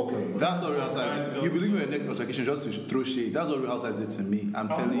like, fuck your That's what Real Housewives. You believe in your next altercation just to throw shade. That's what Real Housewives did to me. I'm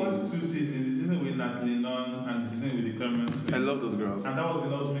telling I you. watched 2 seasons. The season with Natalie Nunn and the season with the Clements. I love those girls. And that was the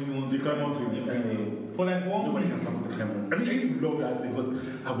last making one. The Clements with for like 1 nobody week. can fuck with the Clements. I think I used to love that thing because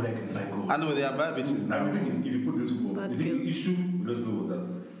I would like, my God. I know they are bad bitches Now, now. the thing is, if you put those people, Bad the thing, girls. issue with those people was that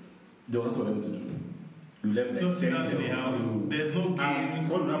they were not what them to do. You left like Just sit 10 down in the house. girls. There's no games,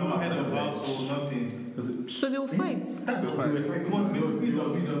 what no happened head of after that? household, nothing. So they'll fight. That's They'll what fight. it was basically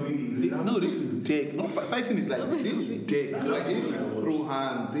WWE. No, they used to deck. No, fighting is like they used to deck. Like they used to throw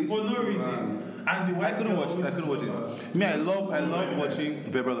hands. They used For to no throw reason. hands. And the I white couldn't girl watch it. I couldn't watch it. Me, I love watching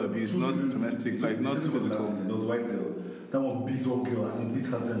verbal abuse, not domestic, like not physical. There was a white girl. That one beat one girl. I think beat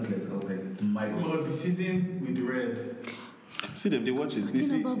her senseless. I was like, my God. Because the season with Red. See them, they watch it. They Talking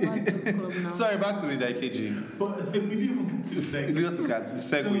see. about Bad Girls Club now. Sorry, back to the Daikeji. But we didn't even get to like. Just look at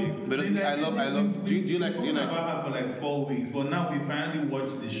segue. But just, I love. Do you like? Do you like? About her for like 4 weeks, but now we finally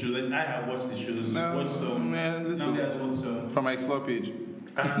watched the show. Like, I have watched the show. Watched some. Man, Now they have watched some. from my explore page.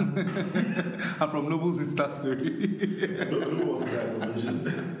 And And from Noble's Insta story. Nobody was right, but it's just.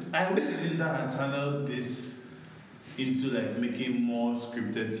 I wish Linda had channeled this into like making more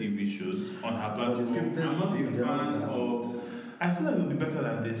scripted TV shows on her platform. scripted I'm not a TV, fan yeah. of. I feel like it would be better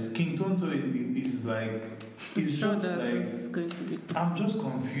than this. King Tonto is like. It's Sure just that like. it's going to be. I'm just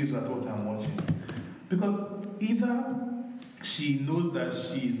confused at what I'm watching. Because either she knows that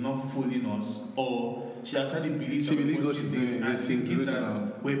she is not fooling us, or she actually believes She that believes what she's thinks doing. and Yes, she's thinking delusional.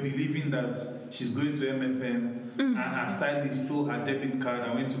 that we're believing that she's going to MFM and her stylist stole her debit card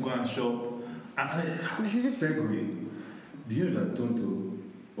and went to go and shop. And Segue. Do you know that Tonto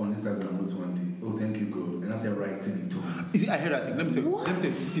on Instagram was one day, oh, thank you, God, and I said, writing in tongues. I heard that thing. Let me tell you. Let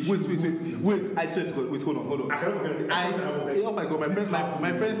me tell you. Wait. I swear to God. Wait, hold on. I can't forget I, oh my God,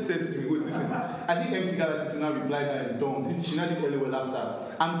 my friend said to me, wait, listen. I think MC Galaxy now replied her in tongues. She now did LOL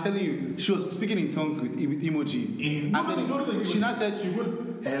after. I'm telling you, she was speaking in tongues with emoji. I'm telling you, she now said she was.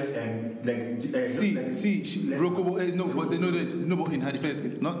 Rokobo, but in her defense,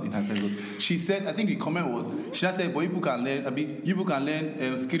 not in her defense, but she said, I think the comment was, she now said, but you can learn,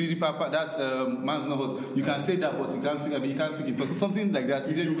 skiridi papa, that man's not hot. You can say that, but you can't speak, you can't speak in tongues. So something like that. I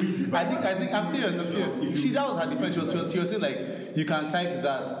think, I'm serious. That was her defense. She was saying, like, you can type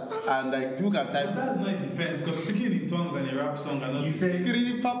that, and like, people can type. but that's not a defense, because speaking in tongues and a rap song are not. You said,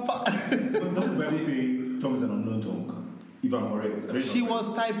 Skiridi papa. doesn't the Bible say tongue is an unknown tongue? If I'm correct. She was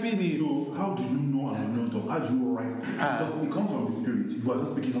typing it. So, how do you know an unknown tongue? How do you write? Because it comes from the spirit. You are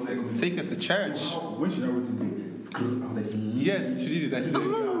just speaking of like. Take us to church. When she now wrote it, I was like, Yes, she did it. I said,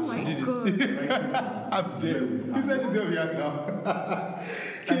 Oh my she did God. it. I'm dead. He said it's over here now.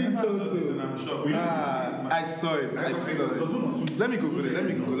 King Tonto. I'm sure. I saw it. Let me Google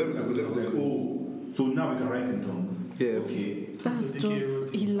it. Oh, so now we can write in tongues. Yes. Okay. That's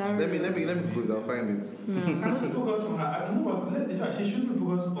just hilarious. Let me Google it. I'll find it. I want to focus on her acting. But she shouldn't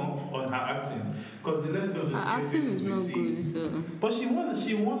focus on her acting, because the left Her acting is not good, so. But she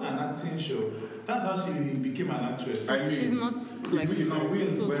won an acting show. That's how she became an actress. But she's not like You know, when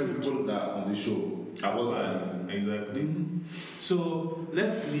so good. people that are on the show, I was Exactly. So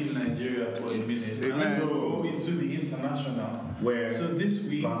let's leave Nigeria for a minute and let's go into the international. where So this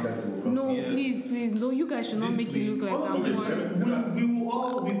week, No, Yes. please, no. You guys should not This make it look week- like I'm one. we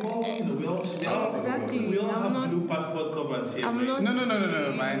all, Exactly. we all I'm have not. blue passport covers here. I'm right? not.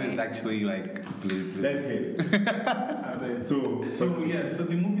 No. Mine is actually like blue. Let's hear. So So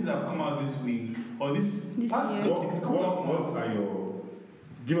the movies have come out this week or this This past year. week. what are your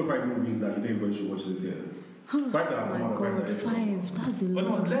give us 5 movies that you think everybody should watch this year? 5 that have Oh come my out, 5 God, that have come out. 5. That's a But no,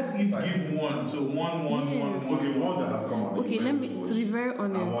 lot. let's give one. So one. Yes. Okay, one that has come out. that Okay, you let think me. we should To be watch. very And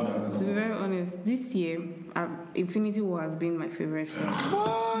one that honest, hasn't to be come very out. honest, this year, Infinity War has been my favorite film.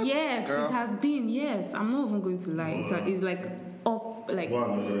 What? Yes, Girl. it has been. Yes, I'm not even going to lie. It's like up, like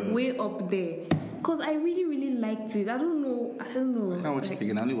Wow. way up there. Cause I really liked it. I don't know. I can't watch it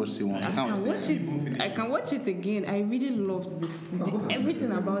again. I only watched it once. I I can't can watch watch it. it. I can watch it again. I really loved this.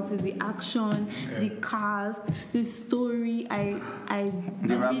 Everything about it, the action, the cast, the story. I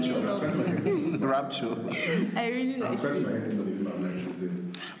The really rapture. loved it. The rapture. I really I'm liked scratching it. my head thinking of the film I'm like to say.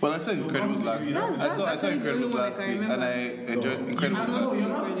 Well, I saw Incredibles last week. That's I saw actually the only Incredibles one I last can week, and remember. I enjoyed I'm Incredibles not, last you're week.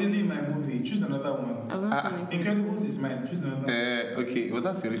 not stealing my movie. Choose another one. I'm not feeling. Incredibles is mine. Choose another one. Okay, well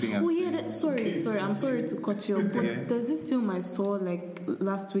that's the only thing I've Oh seen. yeah, sorry. I'm sorry to cut you off, but Yeah. there's this film I saw like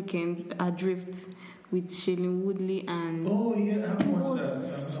last weekend, Adrift, with Shailene Woodley and Oh yeah, I haven't it watched was that. I haven't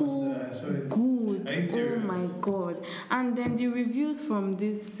so watched that. I saw it. good. Are you Oh serious? my god! And then the reviews from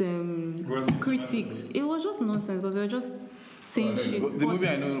these Rotten critics, Tomatoes. it was just nonsense because they were just saying shit. The movie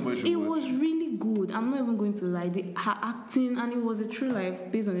I know nobody should It watch. was really good. I'm not even going to lie. Her acting, and it was a true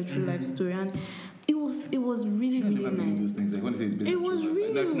life, based on a true life story, and it was really I really never believe those nice. things. Like when they say it's based It on was true life.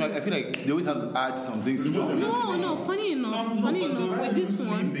 really- No, I feel like they always have to add some things to just No, funny enough, with this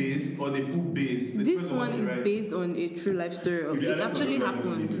one, base or they put base. They this put one on is the right. based on a true life story. Of it actually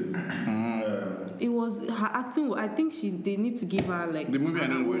happened. It was her acting. I think they need to give her like. The movie I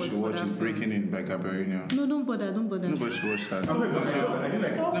know an nobody award should for watch that is film. Breaking In by Gabrielina. No, don't bother. Nobody should watch that. I'm Nobody should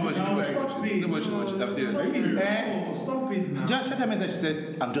watch it. Nobody should watch it. I'm serious. Stop it now. Just shut up and she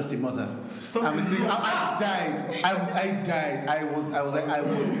said, "I'm just a mother." Stop I'm it. I died. I died.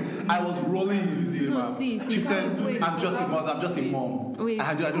 I was rolling in the cinema. see, She said, wait, "I'm just a mother. I'm just a mom. Wait,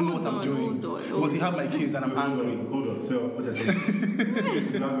 I don't know what I'm hold doing. on. But you have my kids and I'm angry." Hold on. So, what I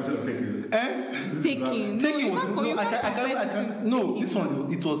say? Language of taking. Taking. Taking was you I can't compare can't. this with No, Taking. this one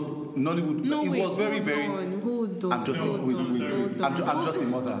it was Nollywood. No, It wait, was very hold on. I'm just hold wait. on. I'm just a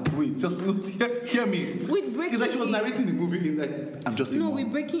mother. Wait, just hear me. With Breaking It's like she was In. narrating the movie in like I'm just a No, mom.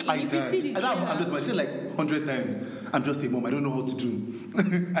 with Breaking In, I if you died. see the I'm just trailer- she said like 100 times. I'm just a mom. I don't know how to do.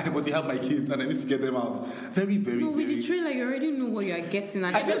 But you have my kids and I need to get them out. Very, very, No, with very. the trailer, you already know what you are getting,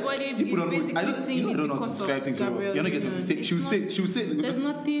 and I feel everybody like people is don't know. basically saying I it don't know how to because describe of things very well. Gabrielle You're not Union. getting. She will say. There's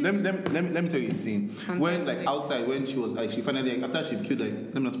nothing. Let me tell you a scene when like Fantastic. outside when she was like she finally like, after she killed like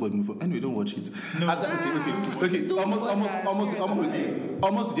let me not spoil the movie. Anyway, don't watch it. No. Okay. Don't Almost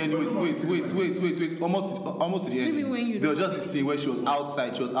to the end. Wait. Almost to the end. Maybe when you There was don't just this scene where she was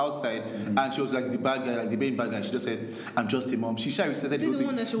outside and she was like the bad guy, like the main bad guy. She just said, "I'm just a mom." She recited Is the it whole the thing.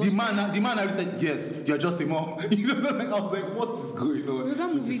 one that she was- The man already said, "Yes, you're just a mom." You know, like, I was like, "What is going on?" No,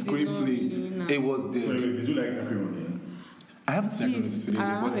 that with the movie did not screenplay? really, nah. It was Wait, there. did you like Acrimony? I haven't seen Please,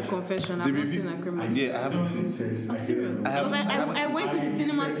 Acrimony I have a confession. I've not seen Acrimony. Yeah, I haven't seen. I'm serious. I haven't- Because I haven't I seen went to the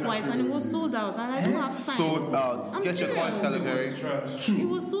cinema twice and it was sold out, and I don't have time. Sold out. I'm Get your serious. coins, Calipari. It's trash. It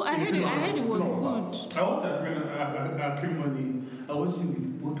was so. I heard it was good. I watched Acrimony. I watched it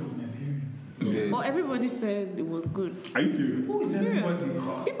with both of my parents. Yeah. But everybody said it was good. Are you serious? Who is Serious.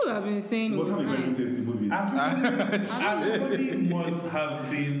 everybody? People have been saying it What was have you very nice. tasty movies? Acrimony must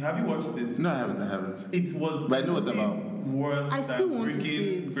have been. Have you watched it? No, I haven't. It was. But I know what it's about. Worse I still than want to see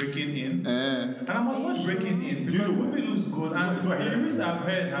it. Breaking In. Eh. And I must watch Breaking In because the know what? movie looks good and Do I the hear reviews you? I've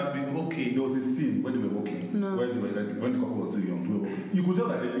heard have been okay. There was a scene when they were walking. No. When the couple was too young. They were walking. You could tell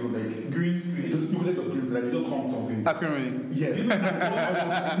that it was like Green screen. you could tell it was green screen. Like they just hung something. Acrimony. Yes.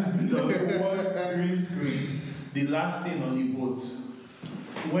 The worst green screen. The last scene on the boat.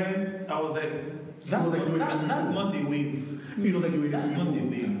 When I was like, that's not a wave. You know, like you were That's not a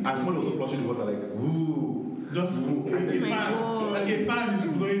wave. and someone was flushing the water like, woo. Just like Oh a my fan, God. like a fan is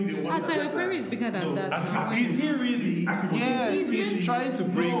blowing the water. Tyler Perry is bigger than that. Is he really? Yes, he's trying to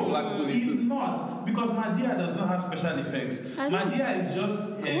bring No, black people he's into. not because Madea does not have special effects. I don't- Madea is just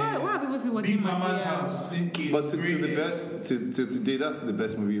Why are people still watching Big Mama's Madea? house. But to the best, to today, that's the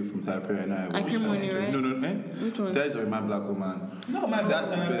best movie from Tyler Perry and I watched. Acrimony, right? No, eh? Which one? That is My Black Woman. No, my That's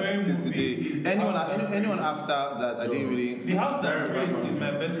the Tyler Perry best till movie today. is Anyone after that, I didn't really. The House That Reflects is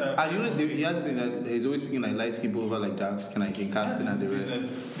my best. And you know, he has the thing that he's always picking like light skin over like dark skin, like in casting and the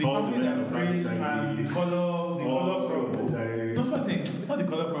rest. The All company the that praise and the color purple. That's what I'm saying. Not the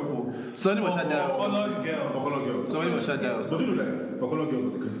color purple. Sonny was shut down. Color girl. For Color Girls. Somebody was shut down. or So do something. you know that For Color Girls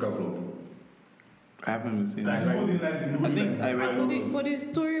was a critical flop? I haven't even seen Like it. holding like the movie. I think I read. But the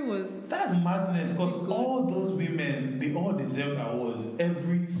story was. That's madness because all those women, they all deserve awards.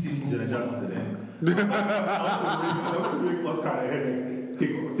 Every single Jenna one of Jameson. them. I was to bring Oscar ahead,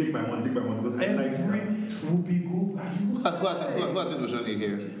 like, take my money, because I like Every Whoopi Goop. Are you? Who has seen Ocean 8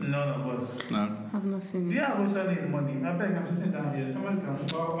 here? None of us. No. I've not seen Do it. you have Ocean 8 money? I beg, I'm sitting down here. Somebody can.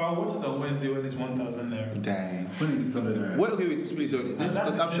 I'll watch it on Wednesday when it's 1,000 naira. Dang. when is 600 naira? Well, okay, wait, please.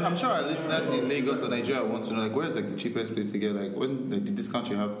 Because I'm sure our listeners in Lagos or Nigeria want to know, like, where is like the cheapest place to get, like, when like, the discount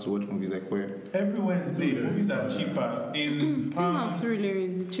you have to watch movies, like, where? Every Wednesday, movies are cheaper in Film House pounds. Thriller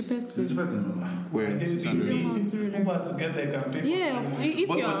is the cheapest place. Where? And then 600. we Film House Thriller. Uber to get there can pay for Yeah, it. if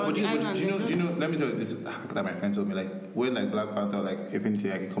you're on the island, do you know, let me tell you this hack that my friend told me, like, when, like, Black Panther, like, Infinity,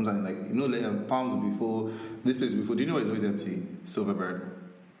 like, it comes out in, like, you know, like, pounds before, this place before, do you know why it's always empty? Silverbird.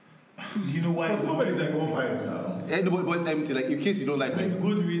 Do you know why it's always like empty? 1.5 now. Eh, no, but it's empty, like, in case you don't like, With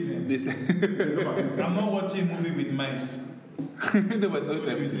good reason. this. I'm not watching movie with mice. No, but it's always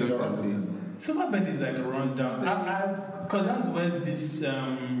empty, it's always empty. Silverbird is like a rundown. Because that's where this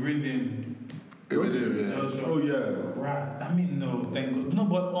rhythm Oh yeah. Right. I mean, no, thank God. No,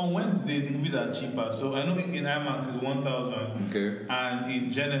 but on Wednesdays, movies are cheaper. So I know in IMAX is 1,000. Okay. And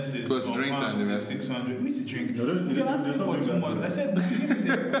in Genesis, Plus on drinks Pounds and the is rest. 600. Which drink? No, don't- You're asking there's for something too like much. that. I said, But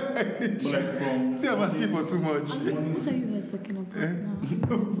like from See, I'm asking for too much. What are you guys talking about now? What are you guys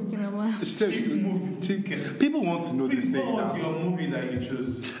talking about? She said cheap she- movie tickets. People want to know this What thing was now. your movie that you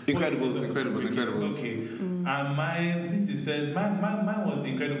chose? Incredibles. Okay. And mine, since you said, mine was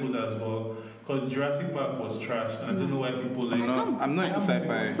Incredibles as well. Because Jurassic Park was trash. And I don't know why people like I'm not into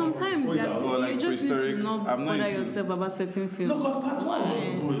sci-fi. Sometimes Oh, yeah. you Or like just need to prehistoric. not I'm not bother into- yourself about certain films. No, because part one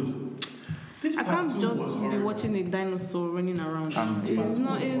was good. This I part can't two just was be horrible. watching a dinosaur running around. It's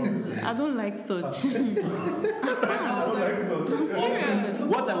not. I don't like such. I'm serious.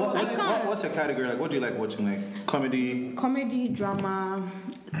 What's your category? Like, what do you like watching? Like comedy? Comedy, drama,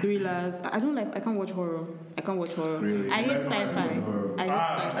 thrillers. I can't watch horror. Really? I hate sci-fi. I hate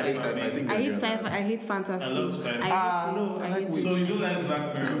sci-fi. I think I hate they're sci-fi. I hate fantasy. I love sci-fi. I hate like So you don't like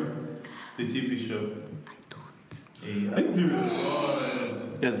Black Mirror, the TV show? Are you serious?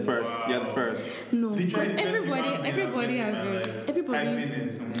 Yeah, the first. No, They because tried everybody has been. 5 Everybody.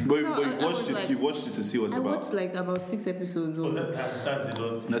 minutes. But So I was like- you watched it to see what's I about. watched like about 6 episodes. Oh, Though. that's a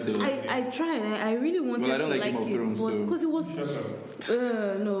lot. That's it. I tried. I really wanted Well, I don't to like Game of it, Thrones, but so- because it was Shut up.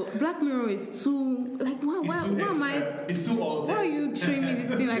 no, Black Mirror is too like why am I? It's too old. Why are you showing me this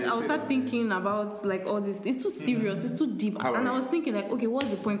thing? Like I will start thinking about like all this. It's too serious. It's too deep. How And I about was thinking like, okay, what's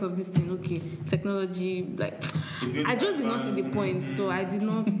the point of this thing? Okay, technology. Like I just did not see the point, so I did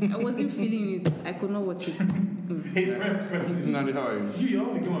not. I wasn't feeling it. I could not watch it. Hey, first person. Nandi, how are you? You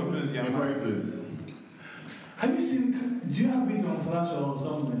only Game of Thrones, yeah. Very place. Have you seen? Do you have it on Flash or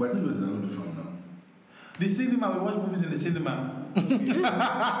something? But I think it was another from now. The cinema. We watch movies in the cinema. I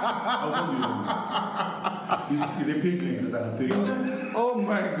was wondering. It's a pig link that I paid. Oh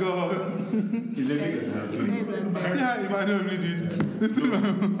my god. It's a link that I paid. See how Emmanuel really did.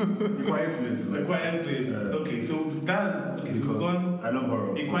 The quiet place. is A like- Quiet Place. Okay, so that's okay. So we've Because gone. I love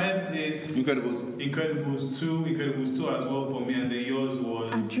horror. A Quiet Place. Incredibles. Incredibles 2 as well for me, and then yours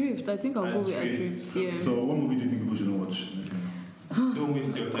was. Adrift. I think I'll go with Adrift. Adrift. Yeah. So, what movie do you think people shouldn't watch? This year? Don't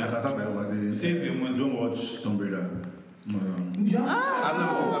waste your I can time. start by saying, Save your money. don't watch Tomb Raider. No.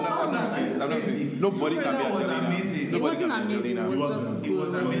 I've never seen it. Nobody can be Angelina. Amazing. It Nobody wasn't can be amazing. It Angelina. was just It good.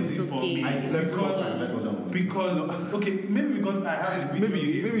 was It was amazing for me. I okay. slept four Because- times. That was that movie. Because okay, maybe because I had a video.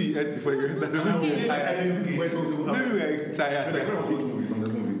 Maybe you ate before you ate that. Maybe Maybe tired.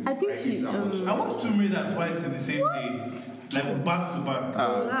 I think she. I watched Tomb Raider twice in the same day, like back to back.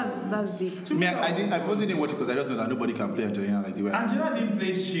 That's deep. I probably didn't watch it because I just know that nobody can play Angelina like the way. Angela didn't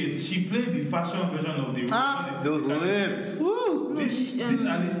play shit. She played the fashion version of the. Those lips. Woo. This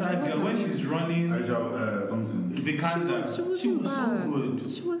Alisa girl when she's running something. Vikander, She she wasn't was so bad.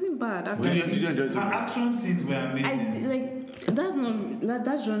 good. She wasn't bad. Did you enjoy it? Her action scenes were I amazing. like that's not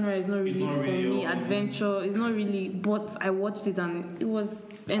that genre is not really not for really me. your- Adventure is not really, but I watched it and it was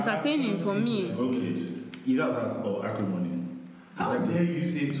entertaining for me. Okay. Either that or Acrimony. How dare you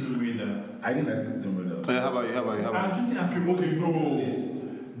say Tomb Raider? I didn't like Tomb Raider. Oh, yeah, how about you? I'm just saying Acrimony. Okay, no.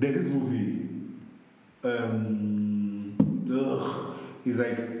 There's this movie. It's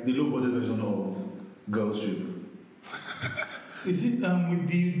like the low budget version of Girls Trip. Is it with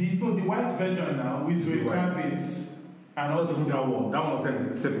the white version now with Zoe Kravitz and What's also that one? That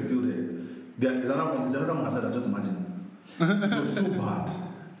one Steph is still there. There's another one after that, just imagine. It was so bad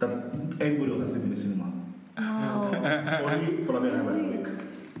that everybody was asleep in the cinema. Only Columbia and I were awake.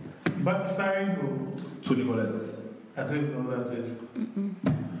 but starring who? Tony Collette. I don't know that's it.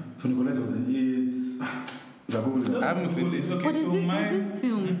 Tony Collette was in his. I haven't seen it. Okay, But so there's mine. this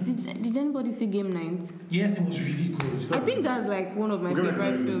film. Did anybody see Game Night? Yes, it was really good. I think that's like one of my Game Night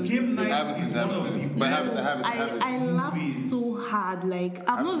favorite is films. Game I Night haven't is seen it. one of the But I best. have it. I laughed movies. so hard. Like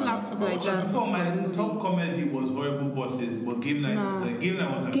I've not laughed like that. Before for a my movie. top comedy was Horrible Bosses, but Game Night Nah. is like Game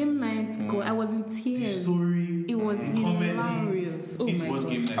Night was Game Night, God, I was in the tears. story. It was the comedy. hilarious. Oh It my was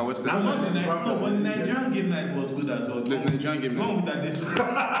God. Game Night. I watched it. I'm not the no, but the Nigerian Game Night was good as well. The Nigerian Game Night. Go with that this.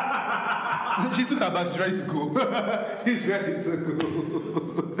 She took her bag. She's ready to go. She's ready to go.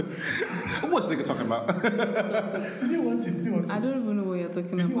 What's the nigga talking about? I don't even know what you're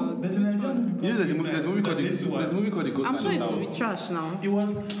talking about. There's a Nigerian You know, there's a movie called The Ghost I'm Man sure in it the will be House. trash now. It was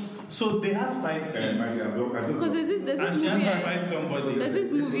so they had fight scenes. Because there's this And she had movie to I, fight somebody. there's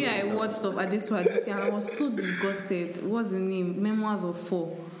this movie I watched of Adesu Adisi and I was so disgusted. What's the name? Memoirs of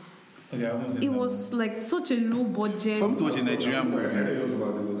Four. Okay, I haven't seen It that was like such a low budget. For me to watch a Nigerian movie.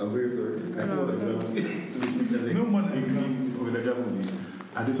 I'm very sorry. I feel like No money. of a Nigerian movie.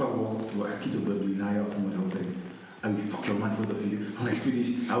 And this one was, so I keep about the Naya or somebody. I was like, I will fuck your man in front of you. When I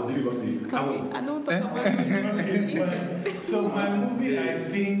finish, I will give it back to you. I will. I don't talk about it. So my movie, I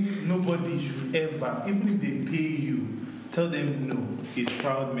think nobody should ever, even if they pay you, tell them no. Is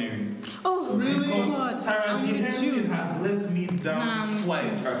Proud Mary. Oh, Really? God. Taraji I'm with Henson you. has let me down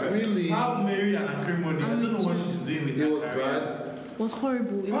twice. Really? Proud Mary and Acrimony. I don't know what she's doing with It that was career. bad. It was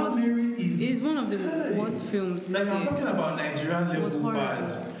horrible. It Proud was. Mary is It's one of the worst films. like I'm this talking year. about Nigerian It was level horrible.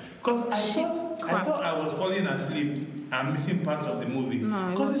 bad. Because I Shit, crap. thought I was falling asleep and missing parts of the movie. No,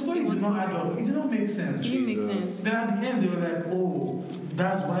 it Because the was- story it was did not add up. It did not make sense. It didn't make Jesus. sense. Then at the end, they were like, oh,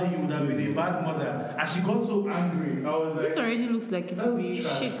 that's why you would have been a bad mother. And she got so angry. I was like, This already looks like it will be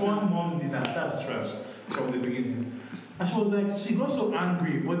that's trash. shit. One mom did that. That's trash from the beginning. And she was like, she got so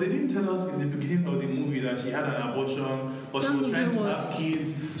angry, but they didn't tell us in the beginning of the movie that she had an abortion or she That was trying to movie was- have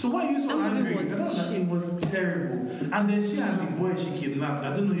kids. So why are you so that movie angry? was I don't know, shit. it was terrible. And then she and the boy she kidnapped,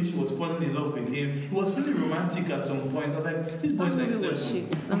 I don't know if she was falling in love with him. He was feeling romantic at some point. I was like, this boy's That like movie was 7.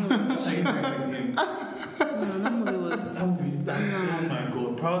 shit. That movie was Are you shit. married with him? No, that movie was. That movie, oh my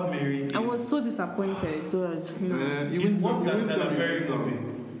god, Proud Mary. I was so disappointed. God, no. You It's went worse to than you Stella Perry song. movie.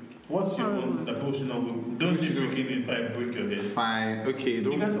 What's your Horrible. own emotional movie? Don't Which you you break in if I break your head. Fine. Okay. You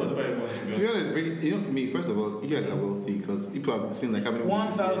Don't. guys got very much To be honest, you know me. First of all, you guys are wealthy because people have seen like how many.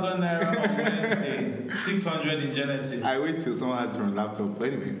 1,000 naira on Wednesday, 600 in Genesis. I wait till someone has it on laptop. But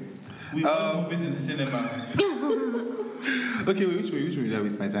anyway. We watch movies in the cinema. Okay, wait, which movie did I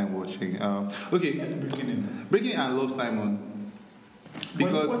waste my time watching? Okay, Breaking and Love Simon.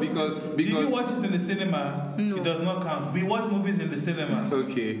 Because Did you watch it in the cinema? No. It does not count. We watch movies in the cinema.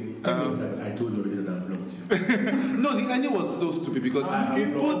 okay. I told you already that I blocked you. No, the ending was so stupid because he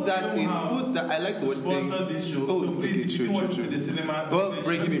put that in. House. Put that. I like to watch things. Sponsor this show. Oh, so please, okay, if true, you watch true, it in the true. cinema. Well, then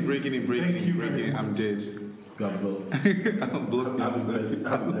breaking show- it. Thank you very much. I'm dead. You are blocked. I'm blocked. I'm blessed.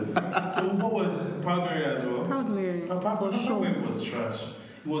 I'm blessed. So what was Proud Mary as well? Proud Mary. Proud For sure. Mary was trash.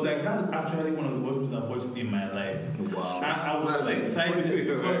 It was like that's actually one of the worst movies I've watched in my life. Wow. And I was That's so excited funny,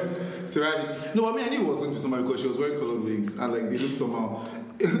 because Taraji. No, I mean I knew it was going to be somebody because she was wearing colored wigs and like they looked somehow.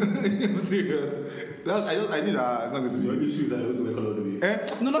 I'm serious. I knew that it's not going to be. Your issues that I went to make a lot of you.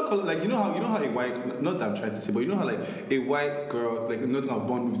 No, not color. Like you know how a white. Not that I'm trying to say, but you know how like a white girl, like not how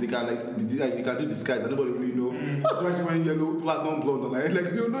Bond moves, they can they can do disguise and nobody really know. What's actually wearing yellow, platinum, blonde, and like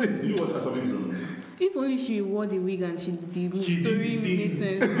they don't know it. You watch Atomic Blonde? If only she wore the wig and she did She did story the scenes.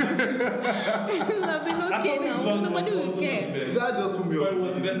 meetings. It would have been okay now. Nobody would care. That just put me But it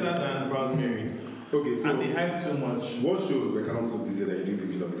off. was better than Proud Mary. Okay, so And they hyped so much. what shows were cancelled this year that you didn't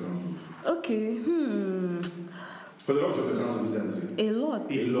think should have been cancelled? Okay, Because a lot of shows were cancelled recently. a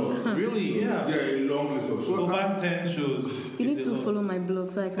lot. A lot. Really? Yeah. Yeah, a long list of shows. Over 10 shows. You need Is a to lot. follow my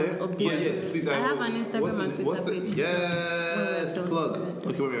blog so I can update Yeah, you. yes, please. I have will. an Instagram and Twitter what's the, page. Yes, When we're done. plug.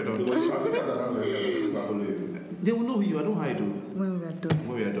 Okay, when we are But done. if I think that's an answer, I follow you. They will know who you are. Don't hide. Though. When we are done.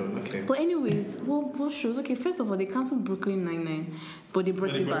 When we are done. Okay. But anyways, what shows? Okay, first of all, they cancelled Brooklyn Nine-Nine, but they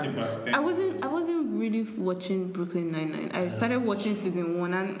brought But they it brought back. it back, thank I wasn't really watching Brooklyn Nine-Nine. I started watching season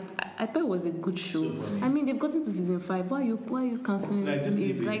 1 and I thought it was a good show. So funny. I mean, they've gotten to season 5. Why are you cancelling Like, just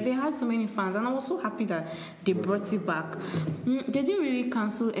leave it? it. Like they had so many fans, and I was so happy that they brought it back. They didn't really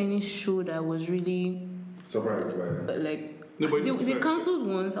cancel any show that was really Surprised by that. like. No, but They cancelled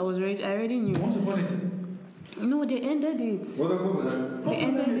once. I already knew. Once upon a time. No, they ended it. What's that problem? They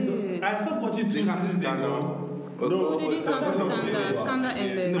ended it. I stopped watching They 2 can't seasons stand ago. now. They didn't cancel Scandal. Scandal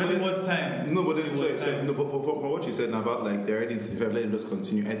ended. No, And but it was time. No, but then It was sorry, time. no, but for what you said now about like they're already in season 5, let them just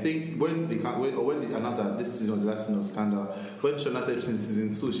continue. I think when they announced that this season was the last season of Scandal, when Shona said in season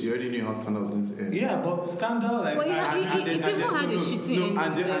 2, she already knew how Scandal was going to end. Yeah, but Scandal, like, But yeah, it even had a shitty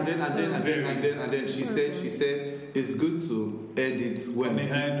ending. And then she said it's good to end it when it's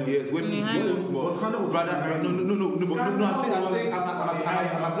still, yes, when it's still But more. Scandal was Rather, very-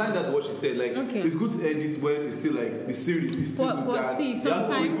 I'm applying that to what she said. Like, Okay. it's good to end it when it's still like the series is still But that. see, You have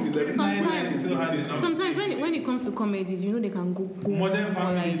to wait till sometimes when it comes to comedies, you know they can go Modern for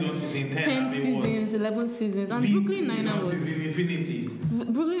Family like is on season 10. 10 and they won. seasons, 11 seasons, and Veep Brooklyn is Nine-Nine on was season Infinity.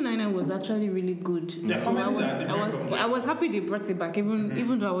 Brooklyn Nine-Nine was actually really good. Yeah, So comedies are different from I was happy they brought it back,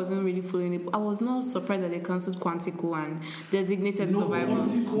 even though I wasn't really following it. I was not surprised that they cancelled Quantico and Designated Survivor.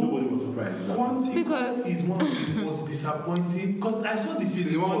 Nobody was surprised. Quantico Because- is one of the most disappointing. Because I saw the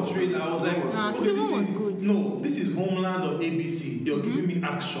season 1 trailer, I was like, Nah, okay, season this 1 was is- good. No, this is Homeland of ABC. You're giving me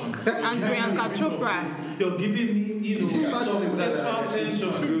action. And Priyanka Chopra. You're giving me, She's fashion sexual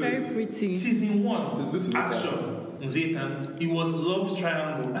tension. She's very pretty. Season 1, It's good to look at. action. Zaytan, it was love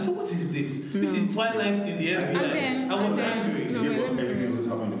triangle. I said, what is this? This is Twilight in the FBI. And then- I was and then- angry. no, It wait, was let me- everything was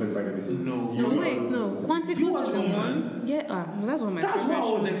happening in the first 5 episodes. No. No, wait, no. Quantico watch season Homeland? 1. Yeah, well, that's one of my That's what I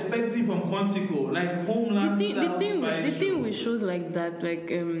favorite was shows. expecting from Quantico, like Homeland. The thing with shows like that, like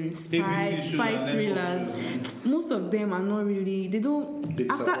spy shows and thrillers, Netflix most of them are not really. They don't. They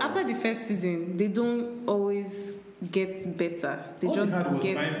After the first season, they don't always get better. They All just they had was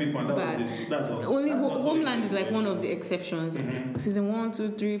get fine people and that bad. was it. That's all. Only That's not Homeland all is like it one of the exceptions. Season 1,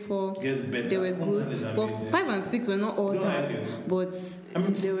 2, 3, 4, Gets better. they were Homeland is good, but amazing. 5 and 6 were not all Don't that. like it. But I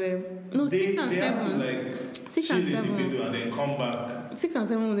mean, they were 6 and they have to 7. like 6 chill and in the 7. middle and then come back. 6 and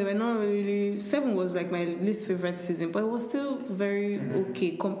 7, they were not really. 7 was like my least favorite season, but it was still very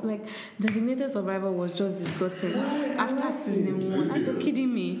okay. Like Designated Survivor was just disgusting. After season 1, are you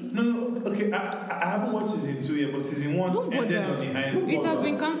kidding me? No, okay. I haven't watched season 2 yet, but season 1 Don't ended bother. on the high. It has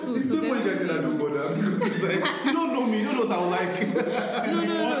been cancelled. It's So not when you guys say that don't bother because it's like you don't know me, you don't know what I like.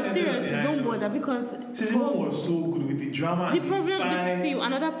 no, seriously, don't bother because Season 1 was so good with the drama. the and problem. spy. See,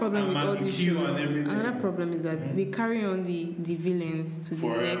 another problem and with all these Matthew and shows. everything. Another problem is that they carry on the villains to the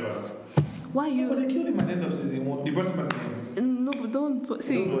Forever. next. Why But you? they killed him at the end of season 1. They brought him back in. No, but don't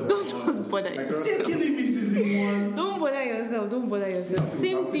see. Don't Don't bother. just bother yourself. Still killing me season 1. Don't bother yourself. Don't bother yourself.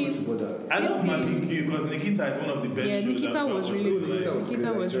 Same thing. I love Same thing. Matthew because Nikita is one of the best Yeah, shows. Nikita I've was ever really watched. good. Like,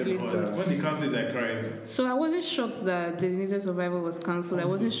 Nikita was really good. when they cancelled it, I cried. So I wasn't shocked that Designated Survivor was cancelled. I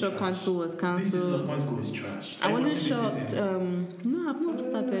wasn't shocked Quantico was This season of cancelled. Quantico is trash. I wasn't watched this shocked. season. No, I've not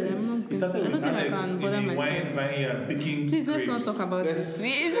started. I'm not. It Going to. started I don't with think I Alex can bother in a myself. wine vineyard picking Please let's not grapes. talk about this.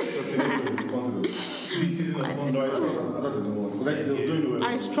 Please. This season of Quantico.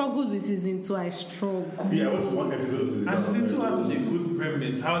 I struggled with season 2. I struggled. See, I watched one episode of season And season 2 has such a good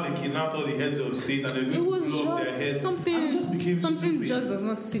premise. How they kidnapped all the heads of state and they It just was blew up their just heads. something. And it just became Something stupid. just does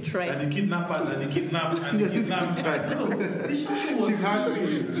not sit And right. the kidnappers and the kidnapped and the kidnapped. No, this show was. She's hard to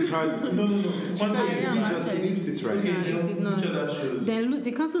read. She's hard to read. No. She said Quantico- it didn't just it didn't sit right. No, it did not. Which other shows? Then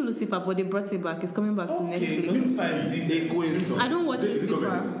they cancelled Lucifer, but they brought it back. It's coming back to Okay, Netflix. Lucifer is decent. I don't watch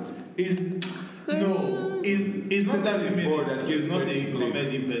Lucifer. It's not that Sometimes it's bored and it's not gives a great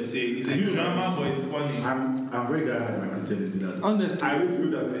comedy per se. It's a drama, but it's funny. I'm very glad I had my Christianity. That Honestly. I really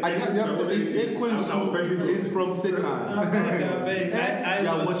feel that. I can't have Ekwensu is from Satan. You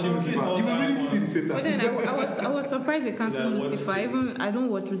are watching Lucifer. You will really see the But Satan. then I was surprised they cancelled Yeah, what- Lucifer. Even I don't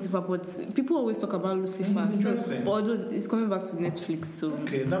watch Lucifer, but people always talk about Lucifer. It's So, interesting. but although it's coming back to Netflix, so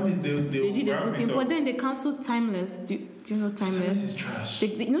Okay, that means they did a wrap good it thing. up. But then they cancelled Timeless. Do you know This Timeless? is trash.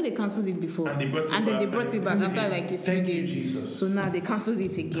 They know they cancelled it before, And they brought it then back. they brought it back after like a few Thank you, days. Jesus. So now they cancelled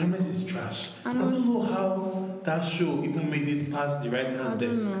it again. Timeless is trash. I And I was- don't know how that show even made it past the I writer's don't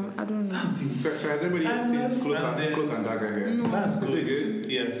desk. know. I don't know. That's the So has anybody Timeless seen Cloak and then- and Dagger here? No. That's Is it good?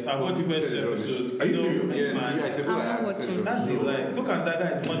 Yes, I've watched the People first said it's rubbish. episodes. Are you No, serious? Yes, man. yeah, people I'm like not asked watching. it. That's it. Like, look at that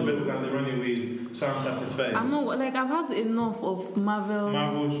guy is much better than the Runaways, so I'm satisfied. I'm not like I've had enough of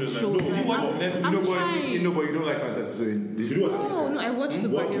Marvel Shows. shows. Like, no, Like, you watch I'm Netflix. trying. But you don't like fantasy, so Did you watch No, no, I watch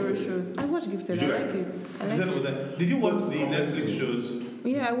superhero Gifted? shows. I watch Gifted. Did I you like like it. I That like was it. that. Did you watch the Netflix shows?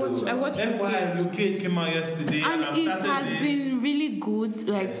 Yeah, I watch. I watch FYI, Luke Luke Cage came out yesterday, and I've it started has it. been really good.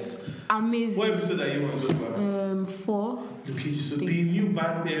 Like Yes. amazing. What episode are you on so far? 4. Luke Cage, so the new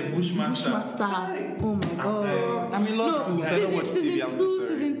bad Bushmaster. Bushmaster. Oh my god. I'm in law school, so I don't watch TV. I'm so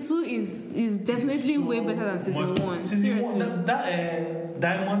sorry. Season 2 is definitely way better than season 1. Season Seriously. one, that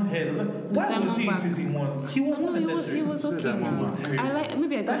Diamond Head. Why was Diamond he in Back. season 1? He was No, not necessary. he was okay now. I like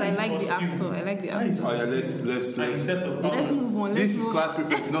maybe because That I is like the costume. actor. I like the That is actor. Oh yeah, let's Like, set of Let's powers. move on. Let's This is move class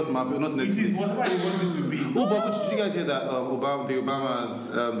preference, not Marvel, not It is Netflix. whatever he wanted to be. Oh, but did you guys hear that the Obamas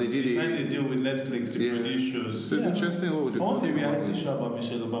they He did signed a it? deal with Netflix to Yeah. produce shows. So it's interesting. What would I want a reality show about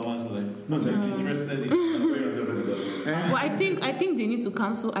Michelle Obama's life. I'm just interested in Well, I think they need to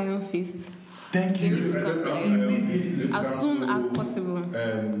cancel Iron Fist Thank They need you. to cancel Immediately. as soon as possible.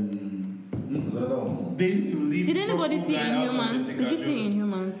 There's another one. They need to leave. Did anybody see Guy out of Inhumans? Jessica Did you see Jones.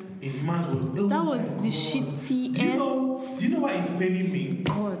 Inhumans? Inhumans was. That was the Do you know? shittiest. Do you know why it's paining me?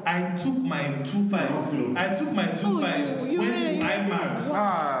 God. I took my 2.5. I took my 2.5. you Went were- to IMAX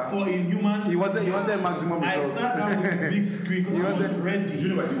for Inhumans. You wanted maximum I results. sat down with the big screen because I was ready. Did you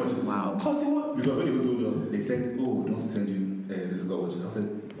know why I didn't watch it? Wow. Because it was. Because when they told us, they said, "Oh, don't send you. This is not watching." I said,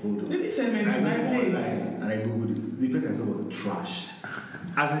 "Hold on." They didn't send me And I anything. went I paid. online and I googled it. The first I saw was trash.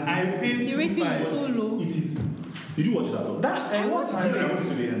 As in, I paid The rating is 2.5. so low. It is. Did you watch it at all? That I watched I it. watched it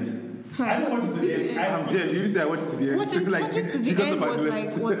to the end. I didn't watch it to the end. I'm Jay. You didn't say I watched it to the end. Watching to she the got end up and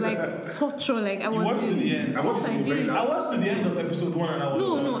was left. like torture. Like I You was. watched to the end. I watched Yes, it I to the very did. I last. watched to the end of episode 1 and I was.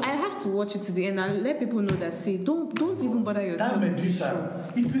 No, I have to watch it to the end and let people know that. See, don't even bother yourself. That with this show.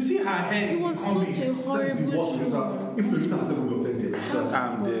 Medusa. If you see her hair, It was in the comics, such a horrible worst show. if the producer herself will be offended. So,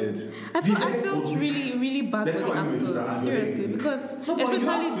 I'm dead. I felt really, really bad That's for the how I knew it's actors, seriously, because No, but you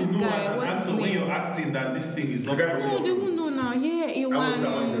especially have to this know guy. as an What's his actor when name? you're acting that this thing is not. The guy was- No, they won't know now. Yeah,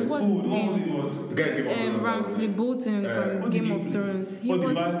 Ewan. What's his name? the guy came up Ramsey Bolton from what did Game he of play? Thrones. He Oh, the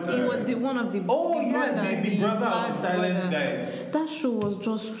was bad- he was the one of the Oh, the yes, the brother of bad the silent brother. guy. That show was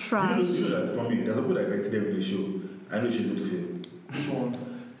just trash. You know that for me, there's a people that if I see them in the show, I know she's going to fail. Which one?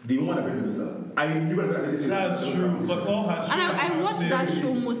 The woman that played Medusa. I knew that this That's true, but all her shows. And I watched that are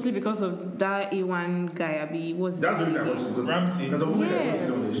show mostly because of that A1 guy. Abi, was That's the reason I watched it. because Ramsey. There's a woman Yes.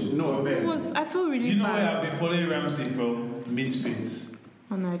 that was on the show. No, So, it man. was. I felt Do really you know where bad. I've been following Ramsey from? Misfits.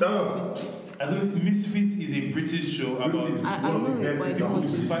 Oh, no, I No. don't. I don't. Misfits is a British show about. Misfits. I know it, but I don't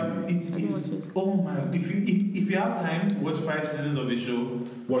watch it. But it's I don't watch it. oh my! If you have time to watch 5 seasons of the show,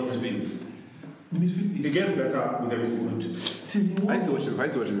 Watch Misfits. this. Misfits It is gets better with every season. season I used to one. watch it. I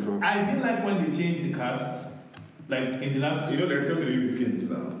used to watch it before. I didn't like when they changed the cast, like in the last. You know, there's something to do with skins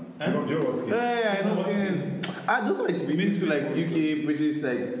now. Huh? You know, Joe was skins. Yeah, I know. What's Those are used to be into like UK, British,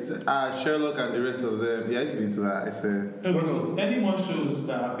 like Sherlock and the rest of them. Yeah, I used to be into that. I said. So, any more shows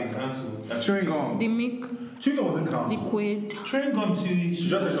that have been cancelled? Like, Chewing gum. They make Chica wasn't the cancelled. Quaid. Train Gum, she She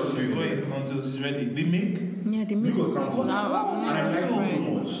just said she was she's doing going until she's ready. They make. Yeah, they make. Nick was cancelled. I And I liked it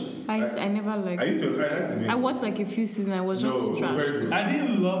so was much. I never I liked. used to. I liked the I watched like a few seasons. I was just No, very trashed. good. I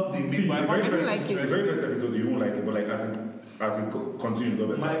didn't love the See, big the one. very I didn't first, like it. the very first episode you won't like it, but like as it continues, it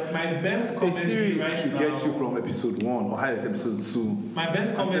got better. My best A comedy series right should now. get you from episode 1 or highest episode 2. My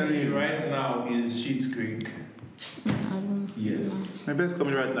best I'm telling comedy you. right now is Schitt's Creek. I don't. Yes. My best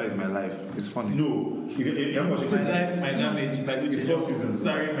comedy right now is My Life. It's funny. No, if you haven't watched My it, life, my damage, by which it's 4 seasons.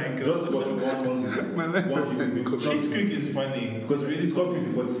 Starring Michael. Just watch one season. My life. One season. Schitt's Creek is funny. Because it's got to be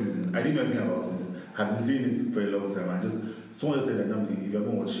the 4th season. I didn't know anything about it. I've been seeing this for a long time. Someone just said that Namdi, if you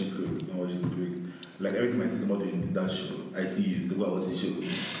haven't watched Schitt's Creek, you can watch Schitt's Creek. Like everything my sister about doing that show, I see you, so go and watch the show.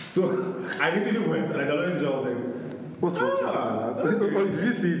 So I literally went and I downloaded the show. I was like, What's wrong? Oh, did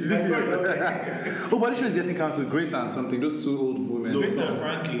you see? Did you see? Oh, but the show is getting cancelled. Grace and something. Those two old women. Grace and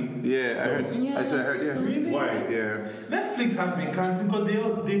Frankie. Yeah, I heard. Yeah, I swear I heard. Yeah. Really? why? Yeah. Netflix has been cancelled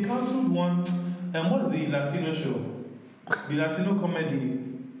because they cancelled one. And what's the Latino show? The Latino comedy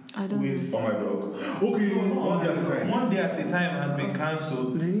I don't. with. On my blog. Okay, one day at a time. One Day at a Time has been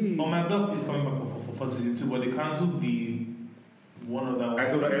cancelled. Hey. On my blog is coming back for season 2, but they cancelled the one of that one. I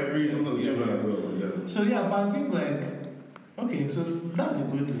thought that every single Yeah. children as well. Yeah. So yeah, but I think like, okay, so that's a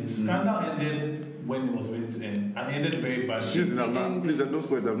good list. Scandal ended when it was ready to end, and it ended very badly. Please, please, don't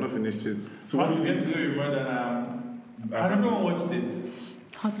spoil it. I've not finished it. So How what to do you Get think? Away with Murder? I Has haven't- everyone watched it?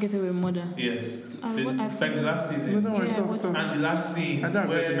 How to Get Away with Murder. Yes. I The- wa- I like the last season. No, Yeah, I watched it. And the last scene I don't have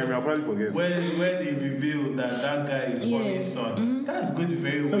where, better memory. I'll probably forget. where they reveal that guy is Yeah. Bonnie's son. Mhm. That's going to be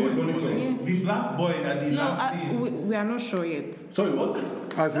very So weird. Bonnie's son? Yeah. The black boy at the No, last scene. we are not sure yet. Sorry, what?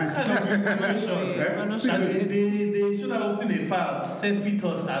 As in, That kind of insinuation. Yeah, we're not sure And yet. they should have opened a file, said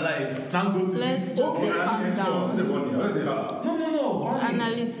fetus alive. Now go to Let's this. just Okay, calm Annalise, down. is it Bonnie? Let's say her. No. Bonnie.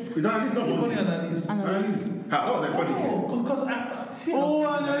 Analyst. Is Annalise not Is it Bonnie Bonnie? and Annalise? Annalise. How was like Bonnie? No, because I see.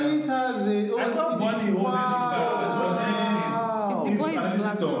 Annalise has it. I saw Bonnie holding the file. If the boy is Annalise's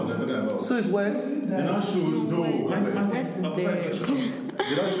black, son they're talking about. So it's Wes. They now shows no. Wes is dead.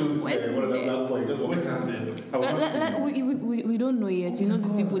 They now shows Wes is one of the dead. black boy. Just Wes is what dead. I was asking we don't know yet. You know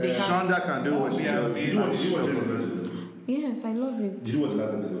these people. They can't. Shonda can do what she Yeah, does. Did you watch it? Yes, I love it. Did you watch the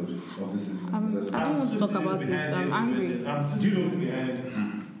last episode of this season? I don't want to talk about it. I'm angry. I'm too Do you know- behind.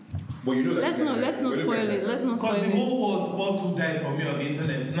 But you know that Let's not spoil it. Let's not spoil Because the it. whole world supposed to die for me on the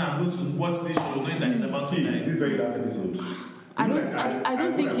internet. Now I'm going to watch this show knowing that it's about to See, die. this very last episode. I You know, don't. like, I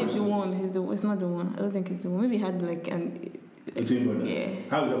don't think when I he's the watched one. It's not the one. I don't think he's the one. Maybe he had like an. it, Between brothers. Yeah.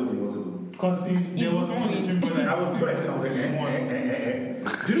 How is that possible? Because there was one between brothers. I was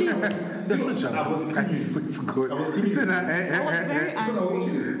like, do you know? That's such a I was I screaming. swear to God. I was He screaming. said, I was very Because I was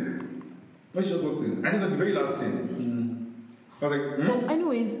watching angry. it. When she was watching, and it was the very last scene. I was like,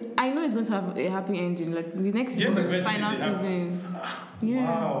 Anyways, I know it's going to have a happy ending. Like the next Yeah, season but is the eventually final it happens. season. Yeah.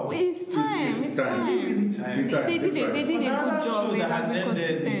 Wow. It's time. It's time. time. Really time. It's time. They did a It's good job. Show It that has had been ended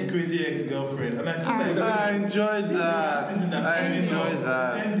his consistent. crazy ex-girlfriend, and I feel like I enjoyed that. I enjoyed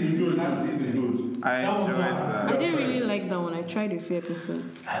that. It's Last good. season. Good. I That was enjoyed one. I that. didn't really like that one. I tried a few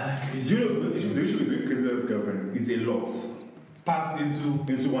episodes. Do you know the issue with Crazy Ex-Girlfriend? It's a lot Packed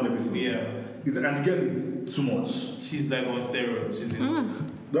into one episode. yeah. It's, and the girl is too much. She's like on steroids. She's in.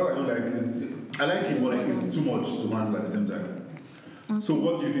 That I don't like is I like it, but like it's too much to handle at the same time. So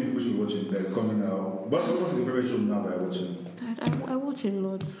what do you think we should watch it that is coming out? What's your favorite show now that I watch it? I watch a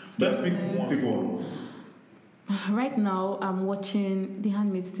lot. Just pick one. Pick one. Right now, I'm watching The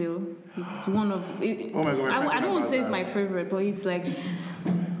Handmaid's Tale. It's one of. Oh my God, I don't want to say it's that. my favorite, but it's like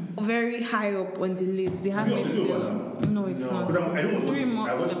very high up on the list. The Handmaid's Is it over Tale. No, it's not. Because I don't watch 3 more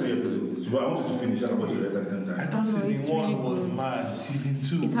I watched 3 episodes, but I wanted to finish and I watched the rest at the same I time. thought No, it's season 1 really was good. mad.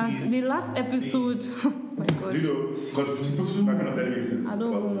 Season 2 It has is the last insane. episode. Oh my god. Do you know? Because my friend of telling me since. I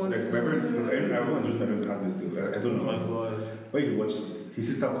don't even want like, to. my friend, because I don't just my friend had this too. I don't Oh my know. god. When he watched it, his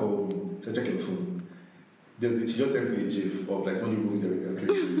sister called me. So check your phone. She just sent me a gif of like somebody moving the country.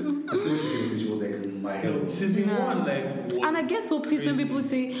 As soon as she came to, she was like, my hell. Season Yeah. 1, like. And I get so pissed when people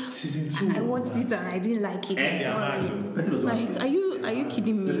say, Season 2. I watched it and I didn't like it. And It's boring. That was Like, are you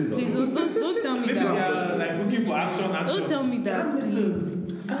kidding me? Please don't tell me Maybe they that. are like looking for action. Don't tell me that, please.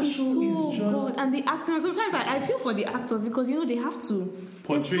 That It's show so is just good, and the acting. Sometimes I feel for the actors because they have to.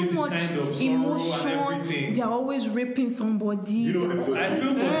 There's portray so this much kind of sorrow emotion. and everything. They're always raping somebody. You know, They're- I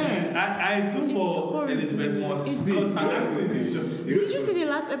feel for I feel It's for horrible. Elizabeth Moss It's because her acting is just. Did you see the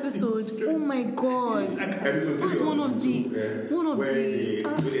last episode? Oh my god! That's one of the where they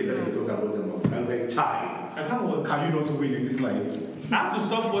talked about them. I was like, child, I can't watch. can you not win in this life? I had to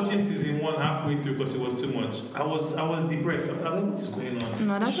stop watching season 1 halfway through because it was too much. I was depressed. I was like, what is going on?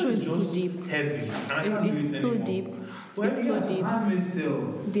 No, that The show is too just deep. Heavy. And I can't do It's it so anymore. deep. Well, It's so yes, deep. Handmaid's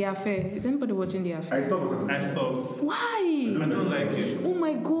Tale. The Affair. Is anybody watching The Affair? I stopped because I stopped. Why? I don't like it. Oh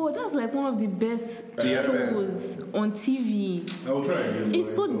my god, that's like one of the best The Affair. shows on TV. I will try again.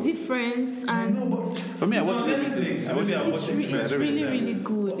 It's so different I and know, but For me, I watched it. everything. I watched Maybe I it's, watched re- it. it's really, really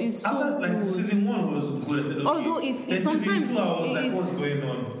good. It's so After like good. season 1 was good. I said, okay. Although it's Then season sometimes 2, I was like, it's- what's going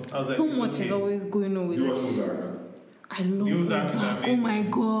on? I was like, So it's much okay. is always going on with Do you it. watch Ozark? I love The Ozark is Ozark. Oh amazing. my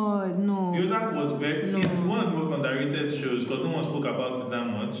god, no. The Ozark was very. No. It's one of the most underrated shows because no one spoke about it that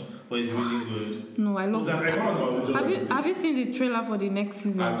much, but it's really good. No, I love Ozark, I found out about it. Have you seen the trailer for the next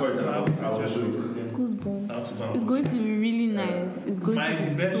season? I saw it and I was shocked. Goosebumps. It's going to be really nice. It's going My to be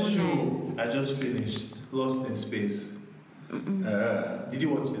best so show nice. I just finished, Lost in Space. Did you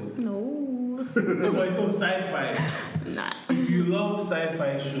watch it? No. No, but no sci-fi. Nah. If you love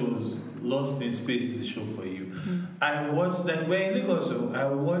sci-fi shows, Lost in Space is the show for you. I watched like we're in Lagos, so I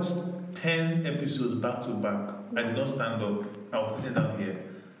watched 10 episodes back to back. I did not stand up. I was sitting down here.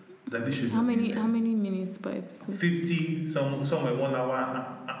 Like this show is How many amazing. minutes per episode? 50, somewhere 1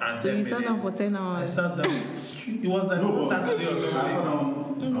 hour and So 10 you sat down for minutes. 10 I hours. sat down. It was like No, but Saturday or I something. found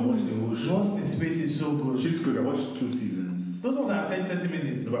out. I watched the whole show. Lost in Space is so good. Shit's good. I watched 2 seasons. Those ones are 30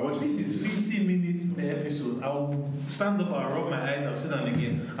 minutes. But I watched This is 50 minutes per episode. I'll stand up, I'll rub my eyes, I'll sit down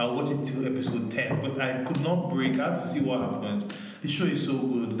again, I'll watch it till episode 10 because I could not break. I had to see what happened. The show is so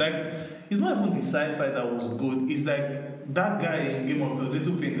good. Like, it's not even the sci-fi that was good. It's like that guy in Game of Thrones,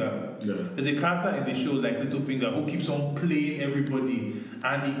 Littlefinger. Yeah. There's a character in the show like Littlefinger who keeps on playing everybody,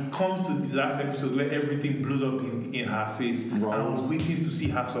 and it comes to the last episode where everything blows up in her face. Wow. And I was waiting to see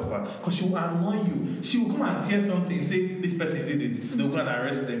her suffer because she will annoy you. She will come and tear something, say this person did it. They'll go and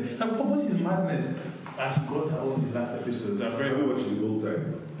arrest them. Like, what is madness? And she got her own in the last episode. I'm I very. haven't watched the whole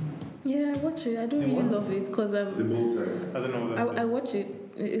time. Yeah, I watch it. I don't The really what? love it because The whole time. I don't know what that I is. watch it.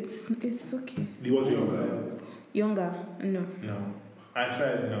 It's okay. Do you watch it on time? Younger, no. No, I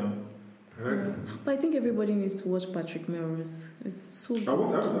tried. No. But I think everybody needs to watch Patrick Melrose. It's so good. I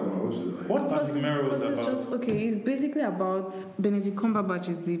watched that one. I watched it. What Plus Patrick Melrose it's about? just okay. It's basically about Benedict Cumberbatch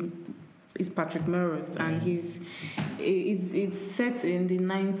is Patrick Melrose, and it's set in the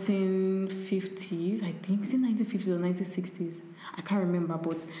 1950s. I think it's in 1950s or 1960s. I can't remember,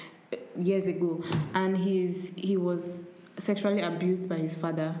 but years ago. And he was sexually abused by his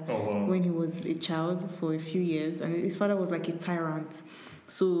father Oh wow. when he was a child for a few years, and his father was like a tyrant.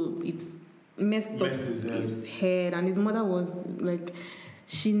 So it's messed up Messed his head. his head, and his mother was like,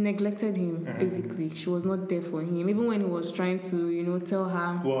 she neglected him. Basically, she was not there for him. Even when he was trying to, tell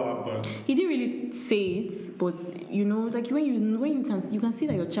her, What happened? he didn't really say it, but like when you can see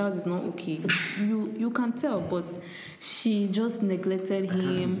that your child is not okay. You can tell, but she just neglected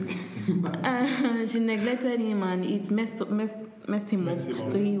him. She neglected him, and it messed him up.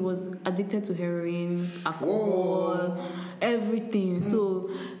 So he was addicted to heroin, alcohol, everything. So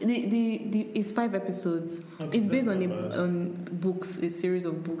it's 5 episods. Okay, It's based that's on not bad. on books, a series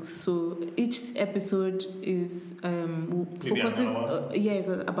of books. So each episode is Maybe focuses an hour? it's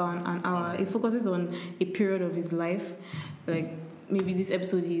about an hour. It focuses on a period of his life, like maybe this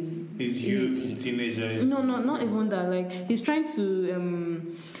episode His youth, his teenager. no, not even that. Like he's trying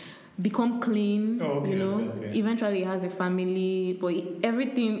to become clean. Oh, okay, okay. Eventually he has a family, but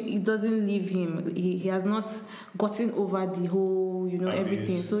everything, it doesn't leave him. He has not gotten over the whole, Abuse.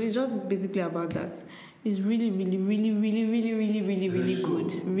 everything. So it's just basically about that. It's really, really, really, really, really, really, really, really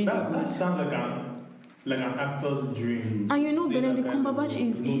good. Really That good. sounds like like an actor's dream. And you know, They Benedict kind of Cumberbatch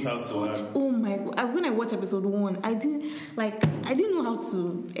is knows how to such. act. Oh my god! When I watched episode 1, I didn't know how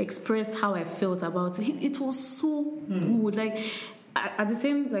to express how I felt about it. It was so good. Like at the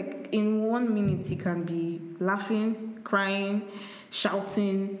same, like in 1 minute he can be laughing, crying,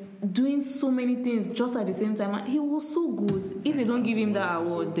 shouting, doing so many things just at the same time. And he was so good. If they don't give him that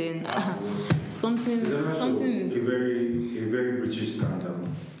award, then something is. a very British standard.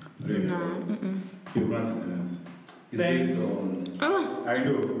 Really. Nah. Hugh Grant is in it. It's Thanks. based on. I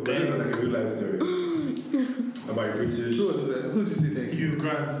know, but it's like a real life story about British. Who did you say thank you? Hugh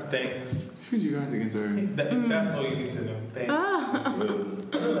Grant, thanks. Who's you guys again, sorry? That's all you need to know. Thanks. I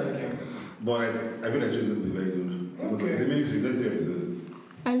don't like him. But I feel like should be very good. Okay. The miniseries, 20 episodes.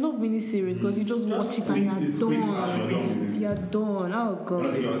 I love miniseries because you just watch it and It's you're quick and you're done done. with it. You're done. Oh I'm god.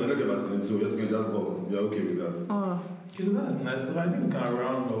 not about season 2. Let's go. You're okay with that. Oh. So that's nice. But I think we can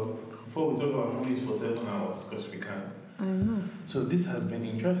round up before we talk about movies for 7 hours because we can. I know. So this has been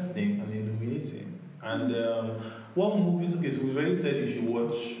interesting and illuminating. And what movies? Okay, so we've already said you should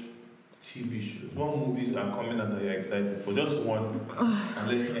watch TV shows. What movies are coming out that you're excited for? Just one, and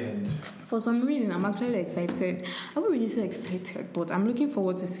let's end. For some reason, I'm actually excited. I wouldn't really say excited, but I'm looking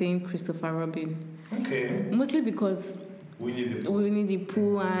forward to seeing Christopher Robin. Okay. Mostly because We need it. Winnie the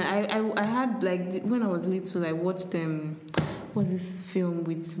Pooh, and I had like when I was little, I watched what's this film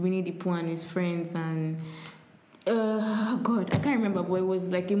with Winnie the Pooh and his friends and. God, I can't remember, but it was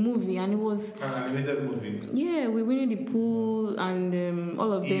like a movie, and it was An animated movie. yeah, with Winnie the Pooh and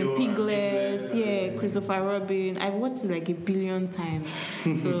all of them, Eeyore and Piglets, Piglet, yeah, Christopher Robin. I've watched it like a billion times,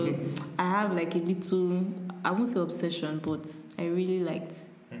 so I have like a little, I won't say obsession, but I really liked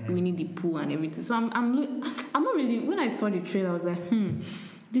Winnie the Pooh and everything. So I'm not really. When I saw the trailer, I was like,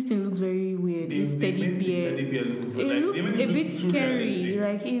 this thing looks very weird. This teddy bear. It looks a bit scary.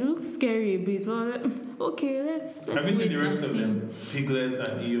 Like it looks scary a bit. Well, okay, let's Have you seen wait the rest and of see. them? Piglet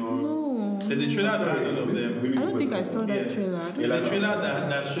and Eeyore. No. There's a trailer that has all of them. I don't think I saw that Yes. trailer. I don't There's a think I trailer saw that.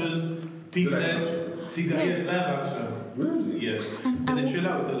 that shows Piglet, Tigger, Yeah. yes, live action. Really? Yes. And There's a I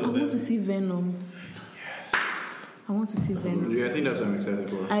trailer with all of them. want to see Venom. I want to see Venom. Yeah, I think that's what I'm excited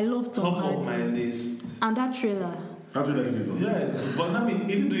for. I love Tom Top of my Hardy. list. And that trailer. How do you like this one? Yes, but I mean, it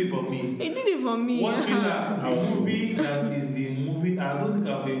didn't do it for me. It did it for me. What trailer? The movie that is the movie. I don't think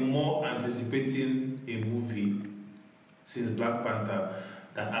I've been more anticipating a movie since Black Panther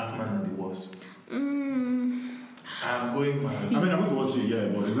than Ant-Man and the Wasp. I'm going mad. I mean, I'm going to watch it, yeah,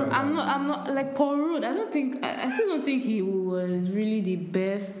 but exactly. I'm not like Paul Rudd. I still don't think he was really the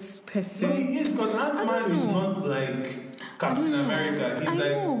best No, person. he is, because Ant-Man is not like Captain America. He's I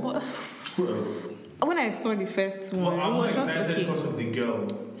like. know, but Who else? when I saw the first Well, one, I'm it was not just excited okay. because of the girl.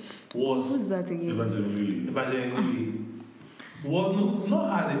 Who's that again? Evangeline Lilly. Evangeline Lilly. Was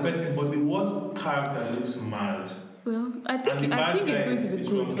not as a person, but the worst character looks mad. Well, I And think the bad it's guy going to be is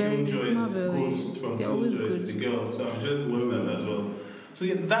good. from Very it's Killjoys, Marvel. Ghost from They're always Killjoys, the good. girl. So I'm sure to watch that as well. So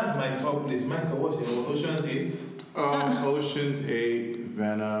yeah, that's my top list. Michael, what's your Ocean's 8? Ocean's 8,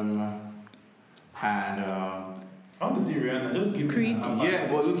 Venom, and I want to see Rihanna. Just give Creed. me a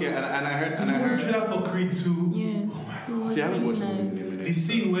yeah. But look, and I heard, Did you watch the trailer for Creed 2? Yes. Oh It was see, I haven't really watched the nice. movie in a The minute.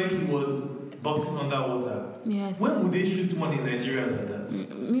 scene where he was boxing underwater. Yeah, I saw When it. would they shoot one in Nigeria like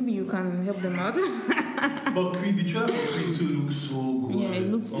that? Maybe you can help them out. But Creed, the trailer for Creed 2 looks so good. Yeah, it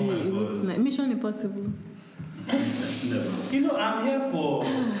looks Oh my it looks God. nice. Mission Impossible. Never. You know, I'm here for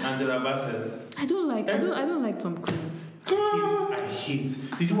Angela Bassett. I don't like Tom Cruise. I hate.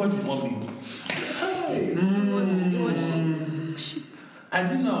 Did you watch Mommy? It was shit. I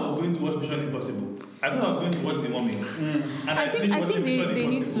didn't know I was going to watch Mission Impossible. I thought I was going to watch The Mummy. And I think finished watching Mission they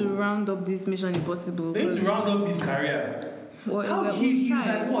need Impossible. to round up this Mission Impossible. They need to round up his career. Well, How we've he's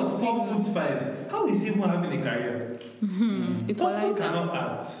tried. like what, 4'5". How is he even having a career? Tom Cruise Equalizer. cannot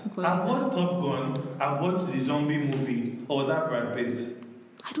act. Equalizer. I've watched Top Gun. I've watched the zombie movie. Or was that Brad Pitt?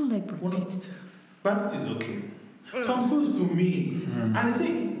 I don't like Brad Pitt too. Brad Pitt is okay. Tom Cruise to me, and I say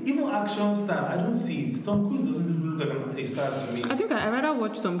even action star, I don't see it. Tom Cruise doesn't look like a star to me. I think I'd rather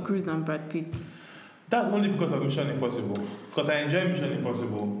watch Tom Cruise than Brad Pitt. That's only because of Mission Impossible. Because I enjoy Mission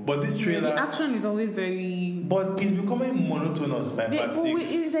Impossible. But this The trailer, action is always very. but it's becoming monotonous by part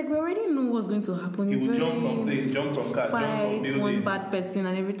 6. It's like we already know what's going to happen. He It's will very jump from plane, jump from car, jump from fight, building. one bad person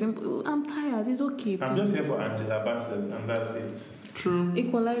and everything. I'm tired. It's okay. I'm please. just here for Angela Bassett, and that's it. True.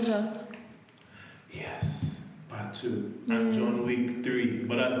 Equalizer. Yes. Part 2. And John Wick 3.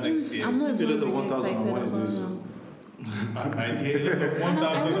 But that's next year. I'm not It's a even lot of really 1,000 excited Wednesdays. about it. I hear a lot of And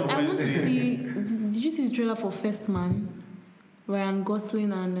 1,000 on I want to Wednesday. see. Did you see the trailer for First Man? Ryan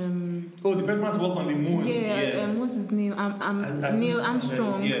Gosling and Oh, the first man to walk on the moon. Yes. what's his name? Neil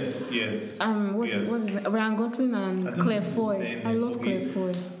Armstrong. Yes. What's his name? Ryan Gosling and Claire Foy. I love Claire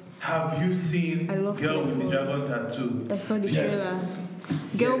Foy. Have you seen I love Girl with the Claire Dragon Tattoo? I saw the trailer.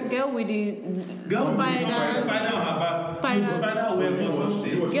 Girl with the Girl with the spider. spider on her back. Spider. Spider web or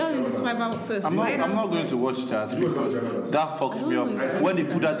something. Girl in the spider. I'm not going to watch that because that fucks me up. When they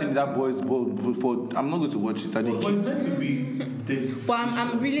put that in that boy's boat, I'm not going to watch it. I think. But it's meant to be the But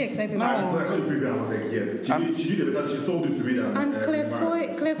I'm really excited about I it. saw the preview and I was like, yes. She did it better. She sold it to me. And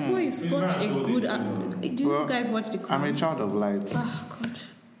Claire Foy is such a good. Do you guys watch The Crown? I'm a child of light. Oh God.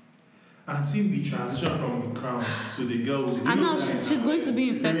 and seeing the transition from the Crown to the girl with the And now she's going to be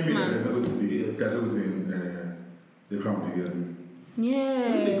in First Man. There's going to be in the Crown again. Is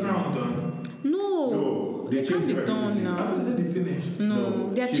the Yeah. Crown done? No, they it can't be changed the done season. I now. thought they said they finished.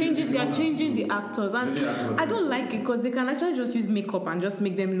 No, they're She- changing the actors, and I don't like it because they can actually just use makeup and just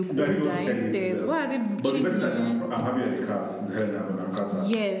make them look Yeah, older it was instead. sexy, Why are they But the best thing changing? I'm happy at the cast is Helena Bonham Carter.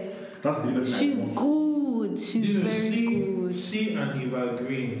 Yes, That's the best thing she's I want. good. She's very good. She and Eva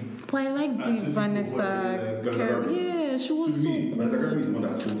Green. But I like the Actually, Vanessa Vanessa Kirby. Kirby. Yeah, she was To so me, Vanessa good. Kirby is the one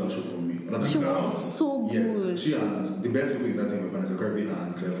that sold that show for me. Other She than that, was so good. Yes, she and the best people in that thing were Vanessa Kirby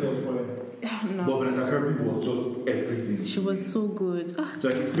and Claire Foy. But No, Vanessa Kirby was just everything. she was so good. So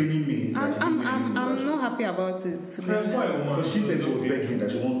like explaining me. that she didn't really I'm do that. not happy about it. To be honest. But she said she was begging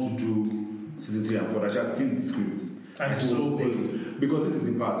that she wants to do season 3 and 4. That she had seen the script And she so was begging because this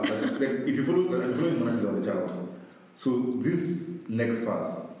is the past. Like if you follow the managers as a child, so this next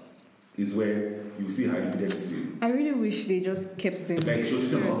part is where you see her infidelity. I really wish they just kept them. Like she was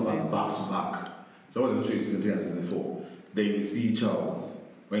showing us Seriously. back to back. So I was going to show you season 3 and season 4. Then you see Charles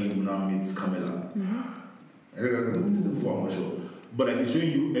when he will now meets Camilla. I think that's season 4, I'm not sure. But like he's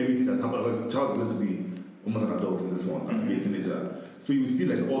showing you everything that's happened because Charles is going to be almost an adult in this one and be a teenager. So you see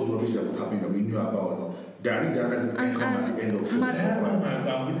like all the rubbish that was happening that we knew about. There are like this And- income at the end of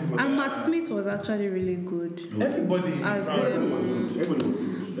 4. And Matt Smith was actually really good. Everybody in the As, Crown. Everybody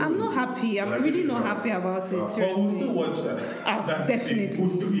was good. I'm not happy. I'm really not happy about it. But we'll Seriously. still watch that. Ah, That's the definitely. thing. We'll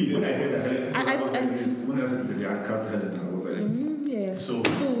still see When I it. heard that Helena, I- when I said that they had cast Helena, I was like, Yeah. So-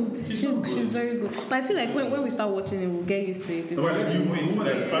 So she's very good. But I feel like when we start watching it, we'll get used to it. no, but like, You face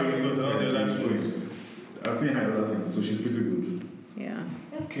like Spartacus and all the other shows. I've seen her in other things, so she's pretty good. Yeah.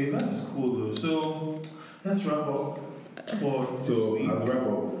 Okay, that is cool though. So let's wrap up for this So week. as wrap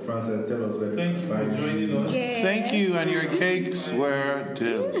up, Frances, tell us where Thank you for find joining us. Yeah. Thank you, and your cakes were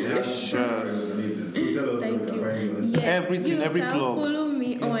delicious. Amazing. So tell us where we Thank can you. find you on Yes, Everything, you every can plug. follow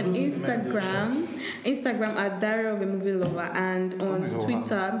me on Inclusive Instagram at Diary of a Movie Lover, and on Oh my God.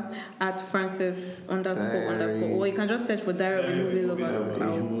 Twitter at Frances __. Or you can just search for Diary of a Movie Lover.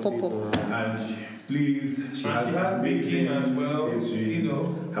 I'll pop up. And please, she has she has baking as well, history. you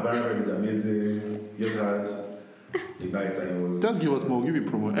know. Her banana bread is amazing. Just had the bite and it was. Just give us more, give you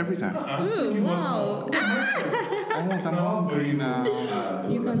promo every time. Ooh, wow. I'm hungry now.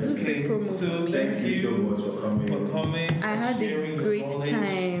 You can do free Okay, promo so for me. Thank you so much for coming. For coming. I had a sharing the great knowledge-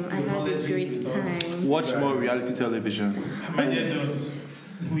 time. the knowledge with us. Watch more reality television. My dear,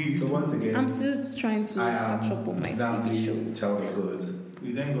 don't. So once again, I'm still trying to I am catch up on my Namdi, TV shows. Child of God.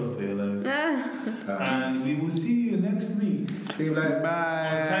 We thank God for your life. Ah. And we will see you next week. Same life.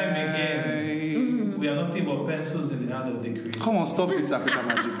 Bye. On time again. We are nothing but pencils in the hand of the creator. Come on, stop this African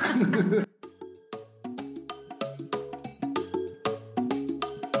magic.